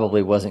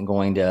probably wasn't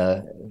going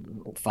to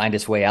find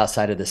its way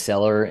outside of the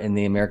cellar in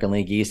the American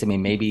League East. I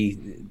mean, maybe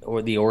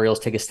the Orioles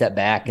take a step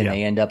back and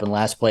they end up in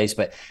last place.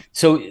 But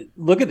so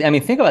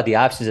think about the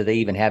options that they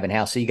even have in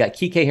house. So you got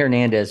Kike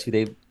Hernandez, who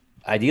they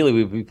ideally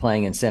would be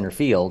playing in center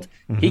field.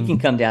 Mm-hmm. He can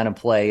come down and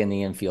play in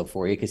the infield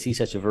for you because he's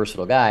such a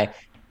versatile guy.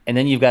 And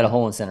then you've got a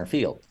hole in center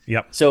field.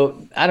 Yep.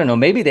 So I don't know.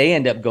 Maybe they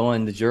end up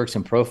going the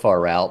Jurickson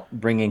Profar route,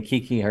 bringing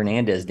Kike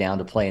Hernandez down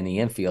to play in the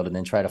infield, and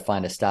then try to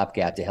find a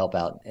stopgap to help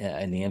out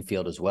in the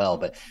infield as well.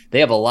 But they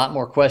have a lot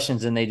more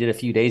questions than they did a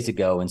few days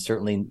ago. And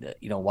certainly,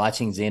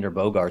 watching Xander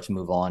Bogaerts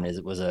move on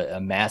was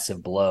a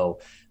massive blow.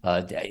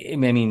 I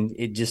mean,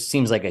 it just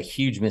seems like a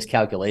huge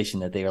miscalculation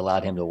that they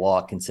allowed him to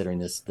walk, considering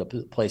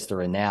the place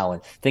they're in now,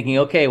 and thinking,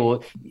 okay,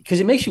 well, because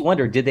it makes you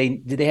wonder, did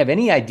they have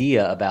any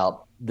idea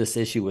about this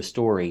issue with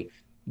Story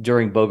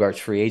during Bogaerts'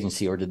 free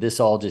agency, or did this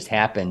all just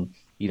happen,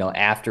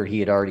 after he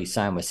had already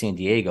signed with San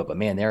Diego? But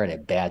man, they're in a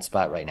bad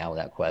spot right now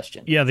without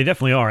question. Yeah, they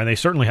definitely are, and they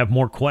certainly have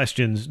more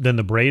questions than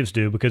the Braves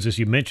do, because as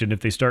you mentioned, if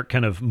they start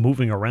kind of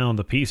moving around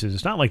the pieces,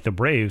 it's not like the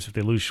Braves, if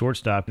they lose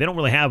shortstop, they don't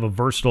really have a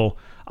versatile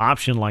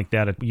option like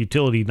that, a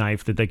utility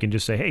knife that they can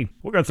just say, hey,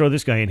 we're going to throw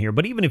this guy in here.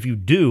 But even if you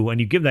do, and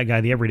you give that guy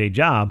the everyday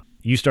job,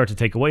 you start to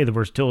take away the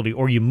versatility,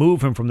 or you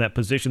move him from that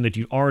position that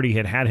you already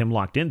had him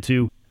locked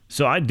into.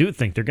 So I do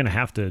think they're going to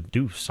have to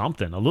do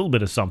something, a little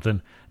bit of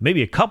something,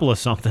 maybe a couple of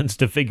somethings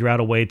to figure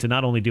out a way to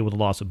not only deal with the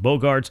loss of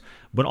Bogaerts,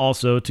 but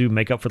also to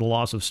make up for the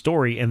loss of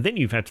Story. And then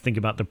you have to think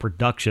about the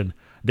production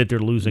that they're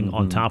losing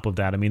on top of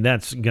that. I mean,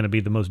 that's going to be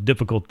the most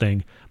difficult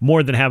thing.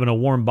 More than having a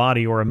warm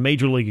body or a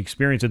major league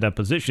experience at that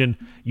position,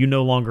 you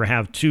no longer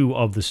have two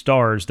of the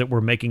stars that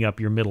were making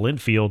up your middle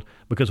infield,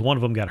 because one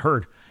of them got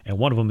hurt and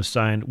one of them is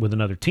signed with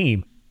another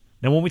team.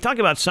 Now, when we talk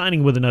about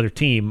signing with another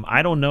team,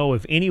 I don't know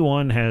if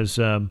anyone has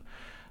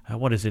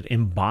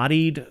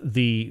embodied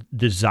the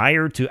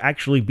desire to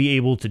actually be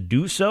able to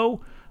do so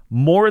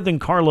more than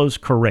Carlos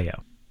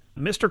Correa.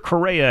 Mr.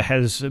 Correa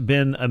has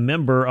been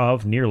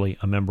nearly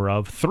a member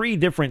of 3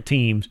 different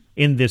teams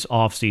in this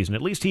offseason.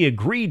 At least he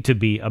agreed to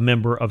be a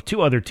member of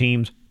 2 other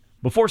teams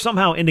before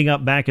somehow ending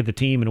up back at the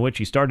team in which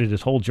he started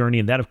his whole journey,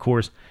 and that, of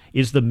course,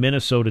 is the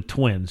Minnesota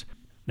Twins.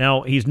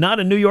 Now, he's not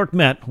a New York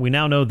Met. We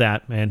now know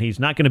that, and he's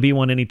not going to be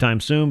one anytime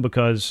soon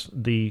because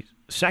the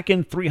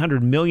second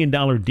 $300 million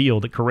deal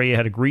that Correa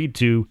had agreed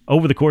to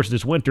over the course of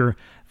this winter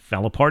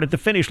fell apart at the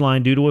finish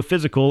line due to a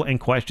physical and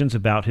questions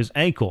about his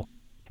ankle.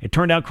 It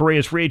turned out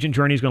Correa's free agent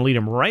journey is going to lead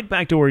him right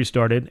back to where he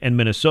started in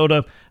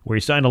Minnesota, where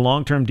he signed a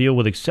long-term deal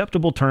with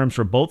acceptable terms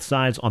for both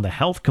sides on the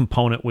health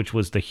component, which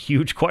was the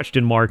huge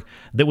question mark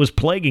that was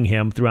plaguing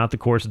him throughout the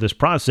course of this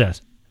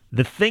process.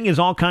 The thing is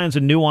all kinds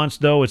of nuance,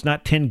 though. It's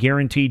not 10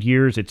 guaranteed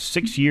years. It's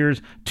 6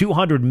 years,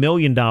 $200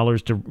 million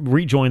to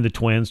rejoin the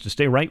Twins, to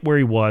stay right where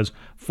he was.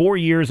 4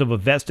 years of a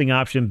vesting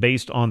option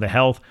based on the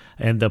health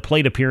and the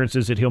plate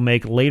appearances that he'll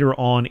make later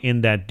on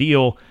in that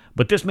deal.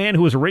 But this man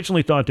who was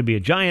originally thought to be a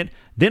Giant,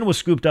 then was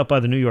scooped up by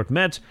the New York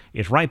Mets,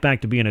 is right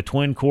back to being a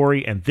Twin,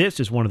 Corey. And this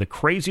is one of the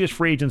craziest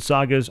free agent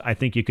sagas I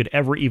think you could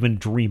ever even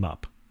dream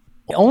up.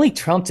 Only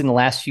trumped in the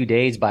last few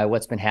days by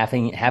what's been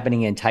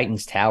happening in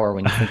Titans Tower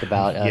when you think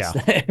about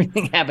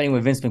everything happening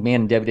with Vince McMahon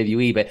and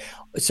WWE. But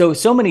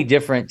so many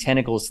different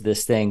tentacles to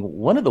this thing.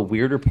 One of the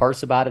weirder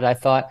parts about it, I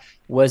thought,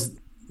 was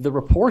the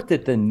report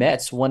that the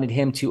Mets wanted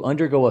him to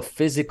undergo a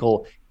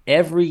physical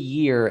every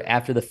year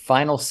after the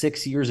final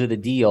 6 years of the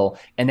deal,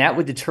 and that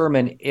would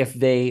determine if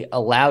they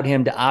allowed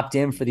him to opt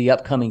in for the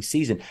upcoming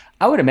season.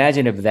 I would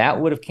imagine if that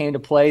would have came to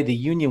play, the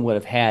union would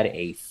have had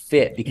a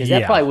fit, because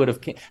that probably would have,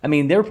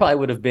 there probably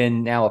would have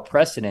been now a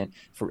precedent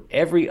for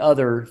every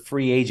other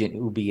free agent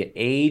who would be at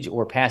age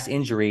or past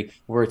injury,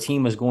 where a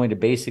team was going to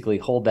basically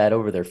hold that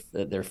over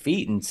their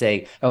feet and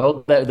say,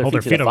 hold their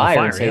feet to the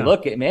fire and say,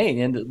 look,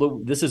 man,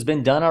 this has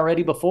been done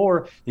already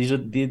before. These are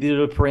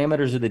the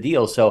parameters of the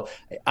deal. So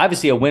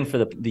obviously a win for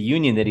the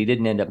union that he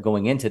didn't end up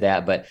going into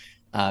that. But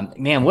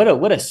man,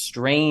 what a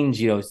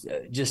strange,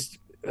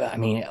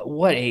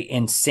 what a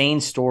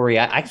insane story.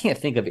 I can't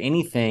think of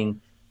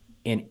anything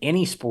in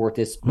any sport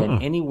that's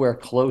been anywhere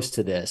close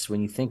to this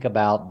when you think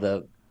about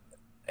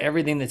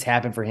everything that's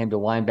happened for him to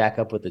wind back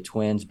up with the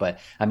Twins. But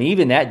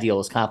even that deal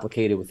is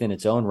complicated within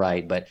its own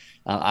right. But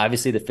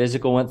obviously the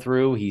physical went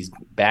through. He's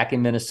back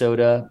in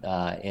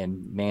Minnesota.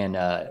 And man,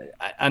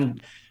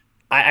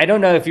 I don't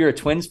know if you're a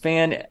Twins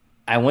fan.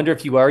 I wonder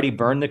if you already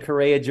burned the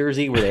Correa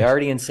jersey. Were they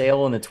already in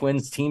sale in the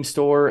Twins team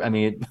store?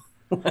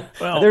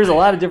 Well, there's a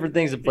lot of different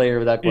things at play here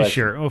without question.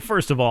 Sure. Well,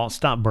 first of all,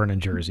 stop burning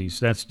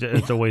jerseys.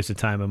 It's a waste of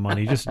time and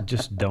money.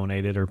 Just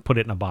donate it or put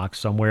it in a box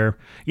somewhere.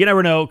 You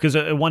never know, because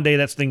one day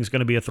that thing's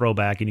going to be a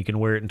throwback and you can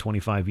wear it in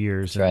 25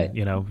 years. That's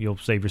and, right. You'll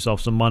save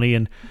yourself some money.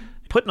 And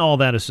putting all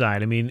that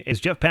aside, as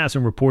Jeff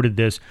Passan reported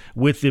this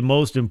with the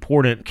most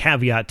important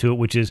caveat to it,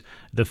 which is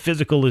the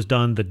physical is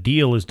done, the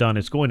deal is done,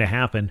 it's going to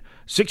happen.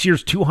 6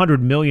 years,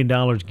 $200 million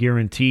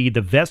guaranteed.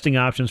 The vesting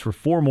options for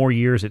 4 more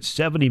years at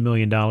 $70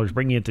 million,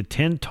 bringing it to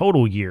 10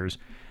 total years.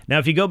 Now,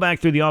 if you go back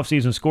through the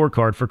offseason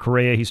scorecard for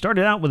Correa, he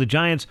started out with the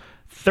Giants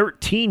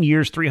 13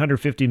 years,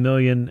 $350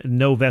 million,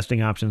 no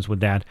vesting options with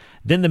that.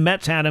 Then the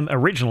Mets had him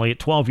originally at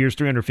 12 years,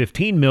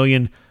 $315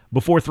 million,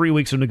 before 3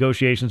 weeks of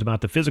negotiations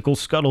about the physical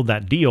scuttled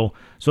that deal.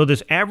 So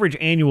this average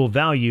annual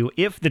value,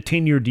 if the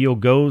 10-year deal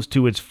goes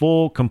to its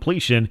full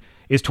completion,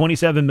 is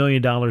 $27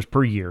 million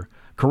per year.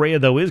 Correa,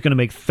 though, is going to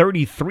make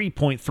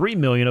 $33.3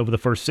 million over the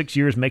first 6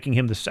 years, making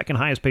him the second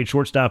highest paid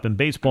shortstop in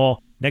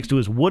baseball, next to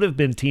his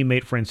would-have-been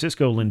teammate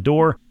Francisco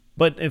Lindor.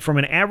 But from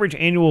an average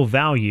annual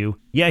value,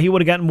 he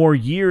would have gotten more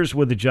years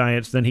with the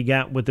Giants than he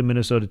got with the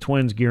Minnesota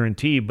Twins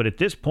guaranteed. But at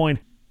this point,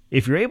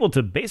 if you're able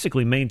to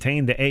basically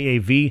maintain the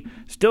AAV,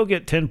 still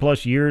get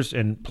 10-plus years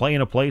and play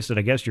in a place that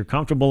I guess you're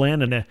comfortable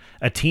in, and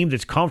a team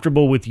that's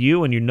comfortable with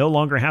you, and you no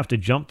longer have to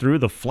jump through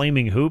the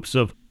flaming hoops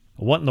of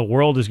what in the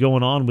world is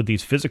going on with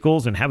these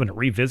physicals and having to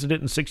revisit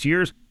it in 6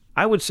 years,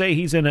 I would say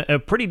he's in a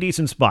pretty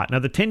decent spot. Now,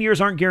 the 10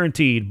 years aren't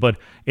guaranteed, but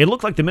it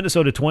looked like the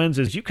Minnesota Twins,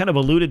 as you kind of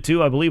alluded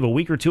to, I believe, a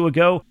week or two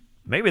ago,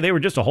 maybe they were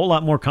just a whole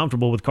lot more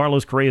comfortable with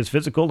Carlos Correa's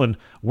physical and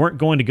weren't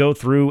going to go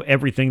through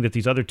everything that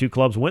these other two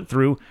clubs went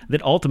through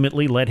that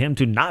ultimately led him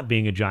to not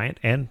being a Giant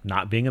and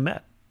not being a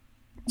Met.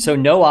 So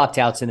no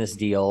opt-outs in this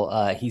deal.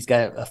 He's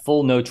got a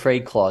full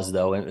no-trade clause,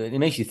 though. And it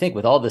makes you think,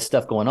 with all this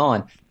stuff going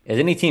on, is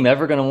any team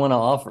ever going to want to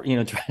offer,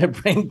 try to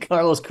bring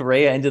Carlos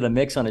Correa into the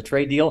mix on a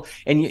trade deal?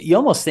 And you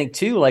almost think,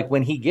 too, like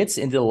when he gets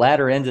into the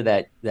latter end of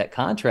that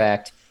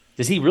contract,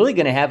 is he really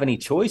going to have any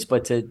choice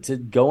but to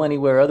go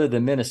anywhere other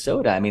than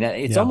Minnesota?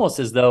 It's almost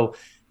as though,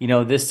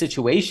 this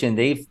situation,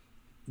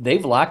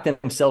 they've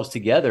locked themselves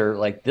together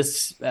like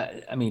this.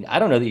 I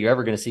don't know that you're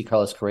ever going to see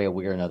Carlos Correa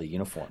wear another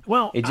uniform.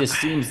 Well, it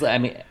just seems,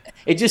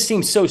 it just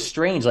seems so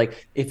strange.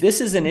 Like, if this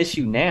is an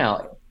issue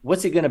now,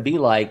 what's it going to be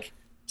like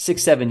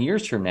 6-7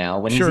 years from now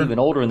when he's even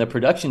older and the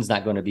production's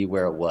not going to be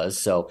where it was?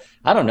 So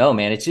I don't know,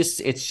 man. It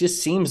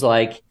just seems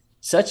like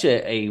such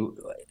a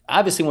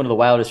obviously one of the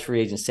wildest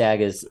free agent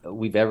sagas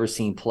we've ever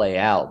seen play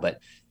out, but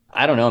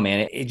I don't know,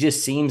 man. It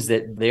just seems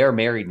that they are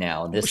married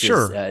now, and this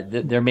is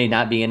there may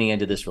not be any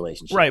end to this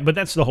relationship. Right, but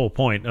that's the whole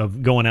point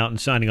of going out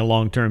and signing a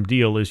long-term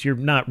deal is you're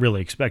not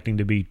really expecting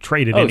to be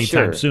traded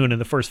anytime soon in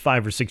the first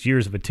 5 or 6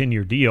 years of a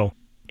 10-year deal.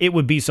 it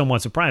would be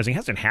somewhat surprising. It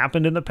hasn't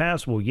happened in the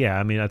past. Well, yeah,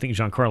 I mean, I think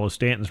Giancarlo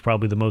Stanton's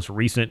probably the most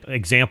recent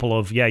example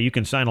of, yeah, you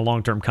can sign a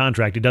long-term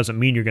contract. It doesn't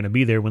mean you're going to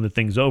be there when the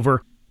thing's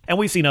over. And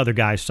we've seen other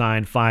guys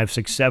sign 5,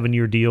 6,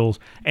 7-year deals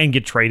and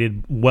get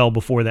traded well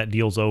before that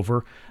deal's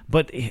over.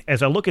 But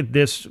as I look at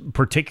this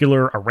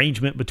particular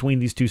arrangement between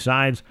these two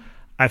sides,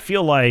 I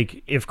feel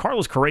like if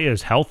Carlos Correa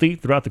is healthy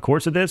throughout the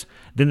course of this,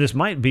 then this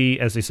might be,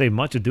 as they say,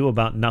 much ado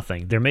about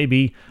nothing. There may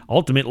be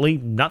ultimately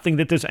nothing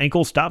that this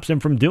ankle stops him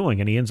from doing,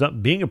 and he ends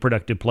up being a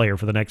productive player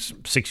for the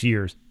next 6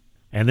 years.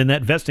 And then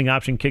that vesting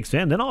option kicks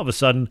in. Then all of a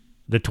sudden,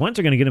 the Twins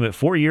are going to get him at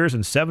 4 years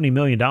and $70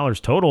 million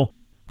total.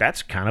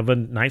 That's kind of a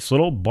nice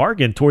little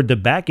bargain toward the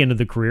back end of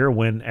the career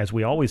when, as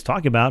we always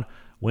talk about,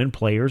 when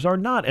players are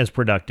not as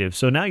productive.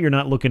 So now you're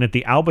not looking at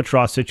the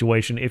albatross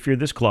situation if you're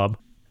this club.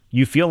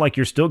 You feel like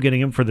you're still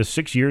getting him for the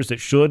 6 years that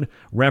should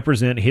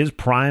represent his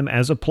prime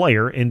as a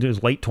player into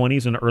his late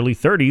 20s and early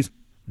 30s.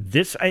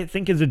 This, I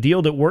think, is a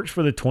deal that works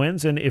for the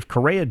Twins, and if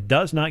Correa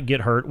does not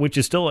get hurt, which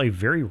is still a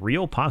very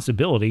real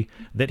possibility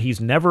that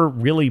he's never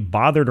really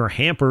bothered or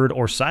hampered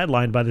or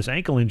sidelined by this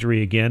ankle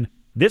injury again,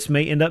 this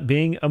may end up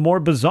being a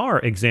more bizarre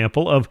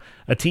example of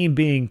a team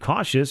being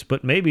cautious,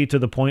 but maybe to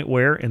the point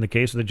where, in the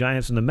case of the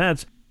Giants and the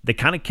Mets, they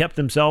kind of kept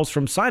themselves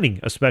from signing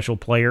a special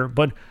player.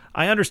 But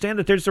I understand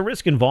that there's a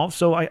risk involved,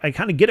 so I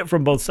kind of get it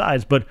from both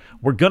sides, but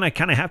we're going to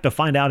kind of have to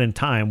find out in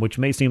time, which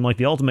may seem like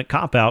the ultimate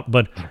cop-out,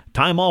 but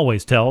time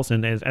always tells,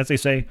 and as they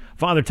say,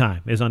 Father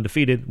Time is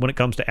undefeated when it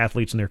comes to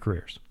athletes and their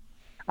careers.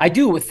 I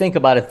do think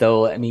about it,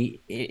 though. I mean,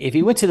 if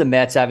he went to the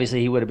Mets,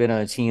 obviously he would have been on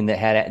a team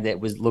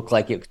that looked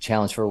like it could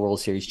challenge for a World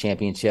Series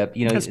championship.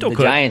 You know, the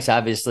Giants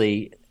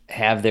obviously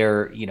have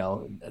their,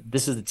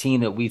 this is the team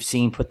that we've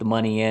seen put the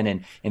money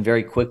in and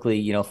very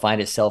quickly,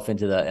 find itself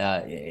into the.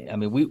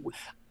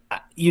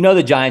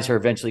 The Giants are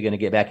eventually going to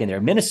get back in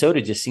there.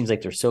 Minnesota just seems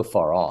like they're so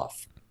far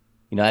off.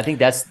 I think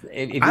that's.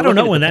 I don't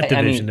know in that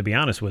division, to be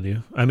honest with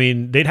you. I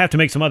mean, they'd have to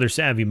make some other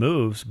savvy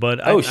moves, but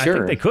I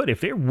think they could.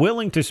 If they're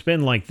willing to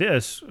spend like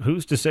this,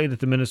 who's to say that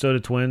the Minnesota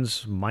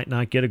Twins might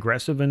not get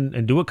aggressive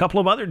and do a couple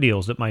of other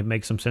deals that might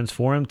make some sense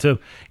for them to,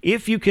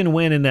 if you can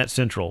win in that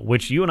Central,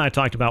 which you and I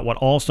talked about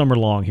all summer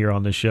long here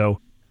on this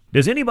show.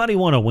 Does anybody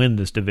want to win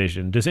this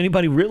division? Does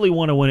anybody really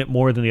want to win it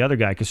more than the other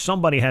guy? Because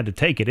somebody had to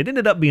take it. It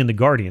ended up being the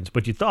Guardians,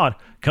 but you thought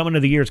coming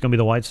into the year it's going to be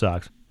the White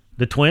Sox.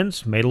 The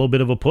Twins made a little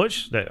bit of a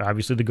push.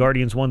 Obviously, the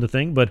Guardians won the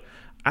thing, but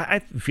I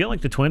feel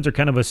like the Twins are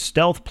kind of a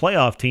stealth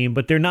playoff team,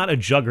 but they're not a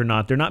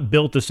juggernaut. They're not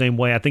built the same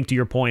way, I think, to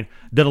your point,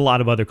 that a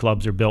lot of other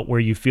clubs are built, where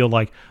you feel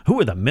like, who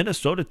are the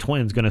Minnesota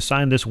Twins going to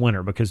sign this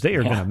winter? Because they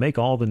are going to make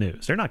all the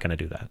news. They're not going to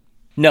do that.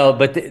 No,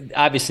 but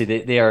obviously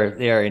they are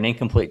an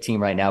incomplete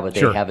team right now, but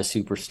they have a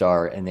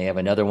superstar, and they have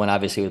another one,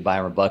 obviously, with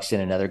Byron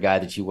Buxton, another guy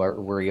that you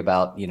worry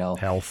about,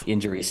 health,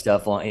 injury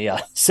stuff on.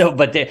 Yeah. So,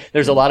 but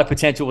there's a lot of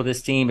potential with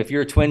this team. If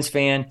you're a Twins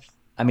fan,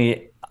 I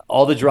mean,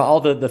 all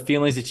the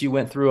feelings that you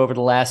went through over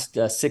the last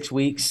 6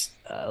 weeks,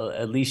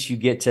 at least you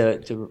get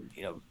to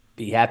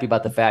be happy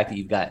about the fact that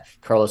you've got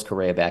Carlos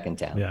Correa back in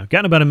town. Yeah,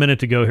 got about a minute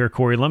to go here,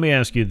 Corey. Let me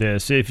ask you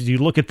this. If you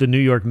look at the New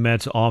York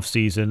Mets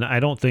offseason, I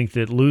don't think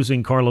that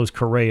losing Carlos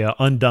Correa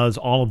undoes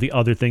all of the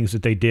other things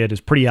that they did.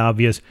 It's pretty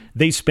obvious.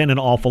 They spent an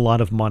awful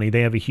lot of money.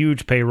 They have a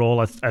huge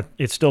payroll.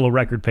 It's still a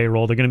record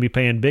payroll. They're going to be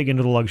paying big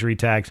into the luxury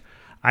tax.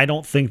 I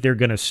don't think they're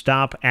going to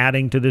stop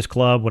adding to this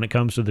club when it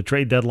comes to the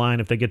trade deadline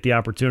if they get the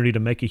opportunity to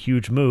make a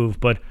huge move.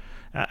 But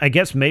I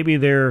guess maybe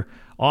their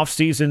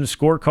offseason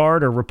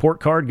scorecard or report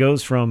card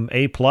goes from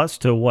A+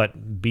 to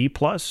B+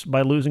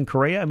 by losing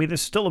Correa. I mean,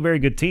 this is still a very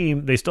good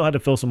team. They still had to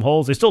fill some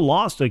holes. They still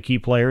lost a key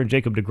player in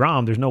Jacob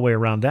deGrom. There's no way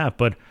around that.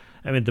 But,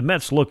 I mean, the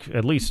Mets look,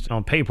 at least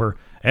on paper,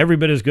 every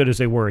bit as good as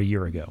they were a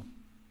year ago.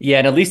 Yeah,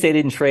 and at least they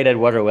didn't trade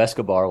Eduardo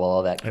Escobar while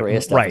all that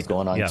Correa stuff was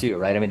going on too,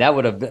 right? I mean, that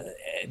would have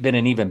been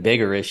an even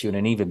bigger issue and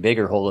an even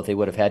bigger hole if they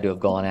would have had to have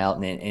gone out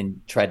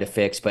and tried to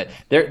fix. But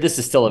this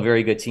is still a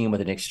very good team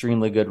with an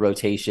extremely good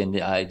rotation.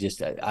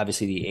 Just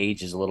obviously the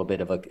age is a little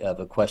bit of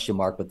a question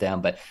mark with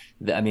them. But,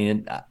 I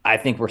mean, I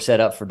think we're set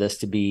up for this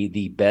to be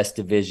the best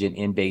division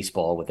in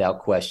baseball without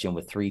question,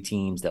 with three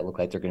teams that look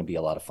like they're going to be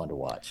a lot of fun to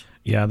watch.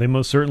 Yeah, they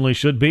most certainly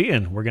should be,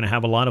 and we're going to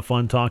have a lot of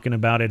fun talking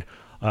about it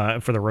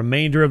for the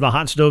remainder of the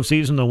hot stove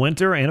season, the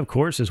winter, and, of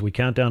course, as we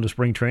count down to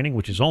spring training,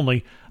 which is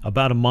only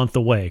about a month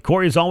away.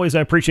 Corey, as always,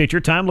 I appreciate your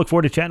time. Look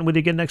forward to chatting with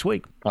you again next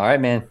week. All right,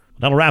 man.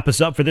 That'll wrap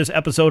us up for this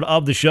episode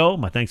of the show.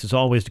 My thanks, as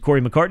always, to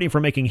Corey McCartney for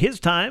making his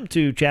time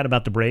to chat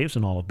about the Braves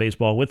and all of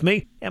baseball with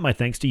me, and my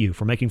thanks to you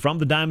for making From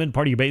the Diamond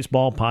part of your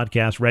baseball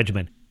podcast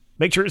regimen.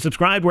 Make sure to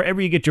subscribe wherever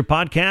you get your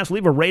podcasts.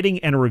 Leave a rating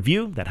and a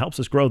review. That helps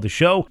us grow the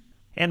show.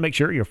 And make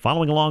sure you're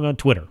following along on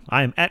Twitter.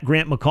 I am at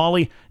Grant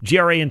McCauley,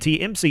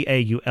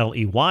 GrantMcauley.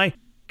 You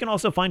can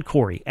also find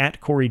Corey at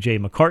Corey J.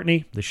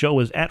 McCartney. The show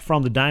is at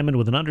From the Diamond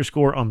with an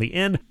underscore on the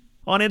end.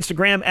 On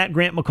Instagram, at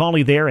Grant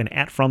McCauley there, and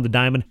at From the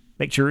Diamond.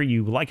 Make sure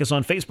you like us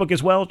on Facebook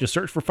as well. Just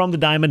search for From the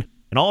Diamond.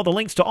 And all the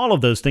links to all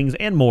of those things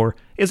and more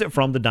is at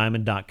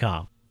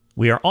FromTheDiamond.com.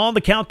 We are on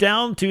the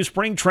countdown to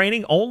spring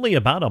training, only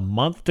about a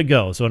month to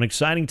go. So an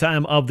exciting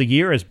time of the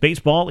year as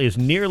baseball is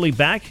nearly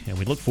back, and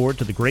we look forward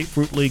to the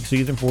Grapefruit League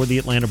season for the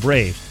Atlanta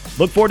Braves.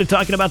 Look forward to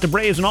talking about the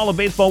Braves and all of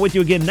baseball with you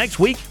again next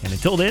week. And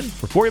until then,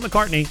 for Corey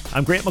McCartney,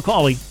 I'm Grant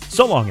McCauley.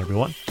 So long,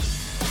 everyone.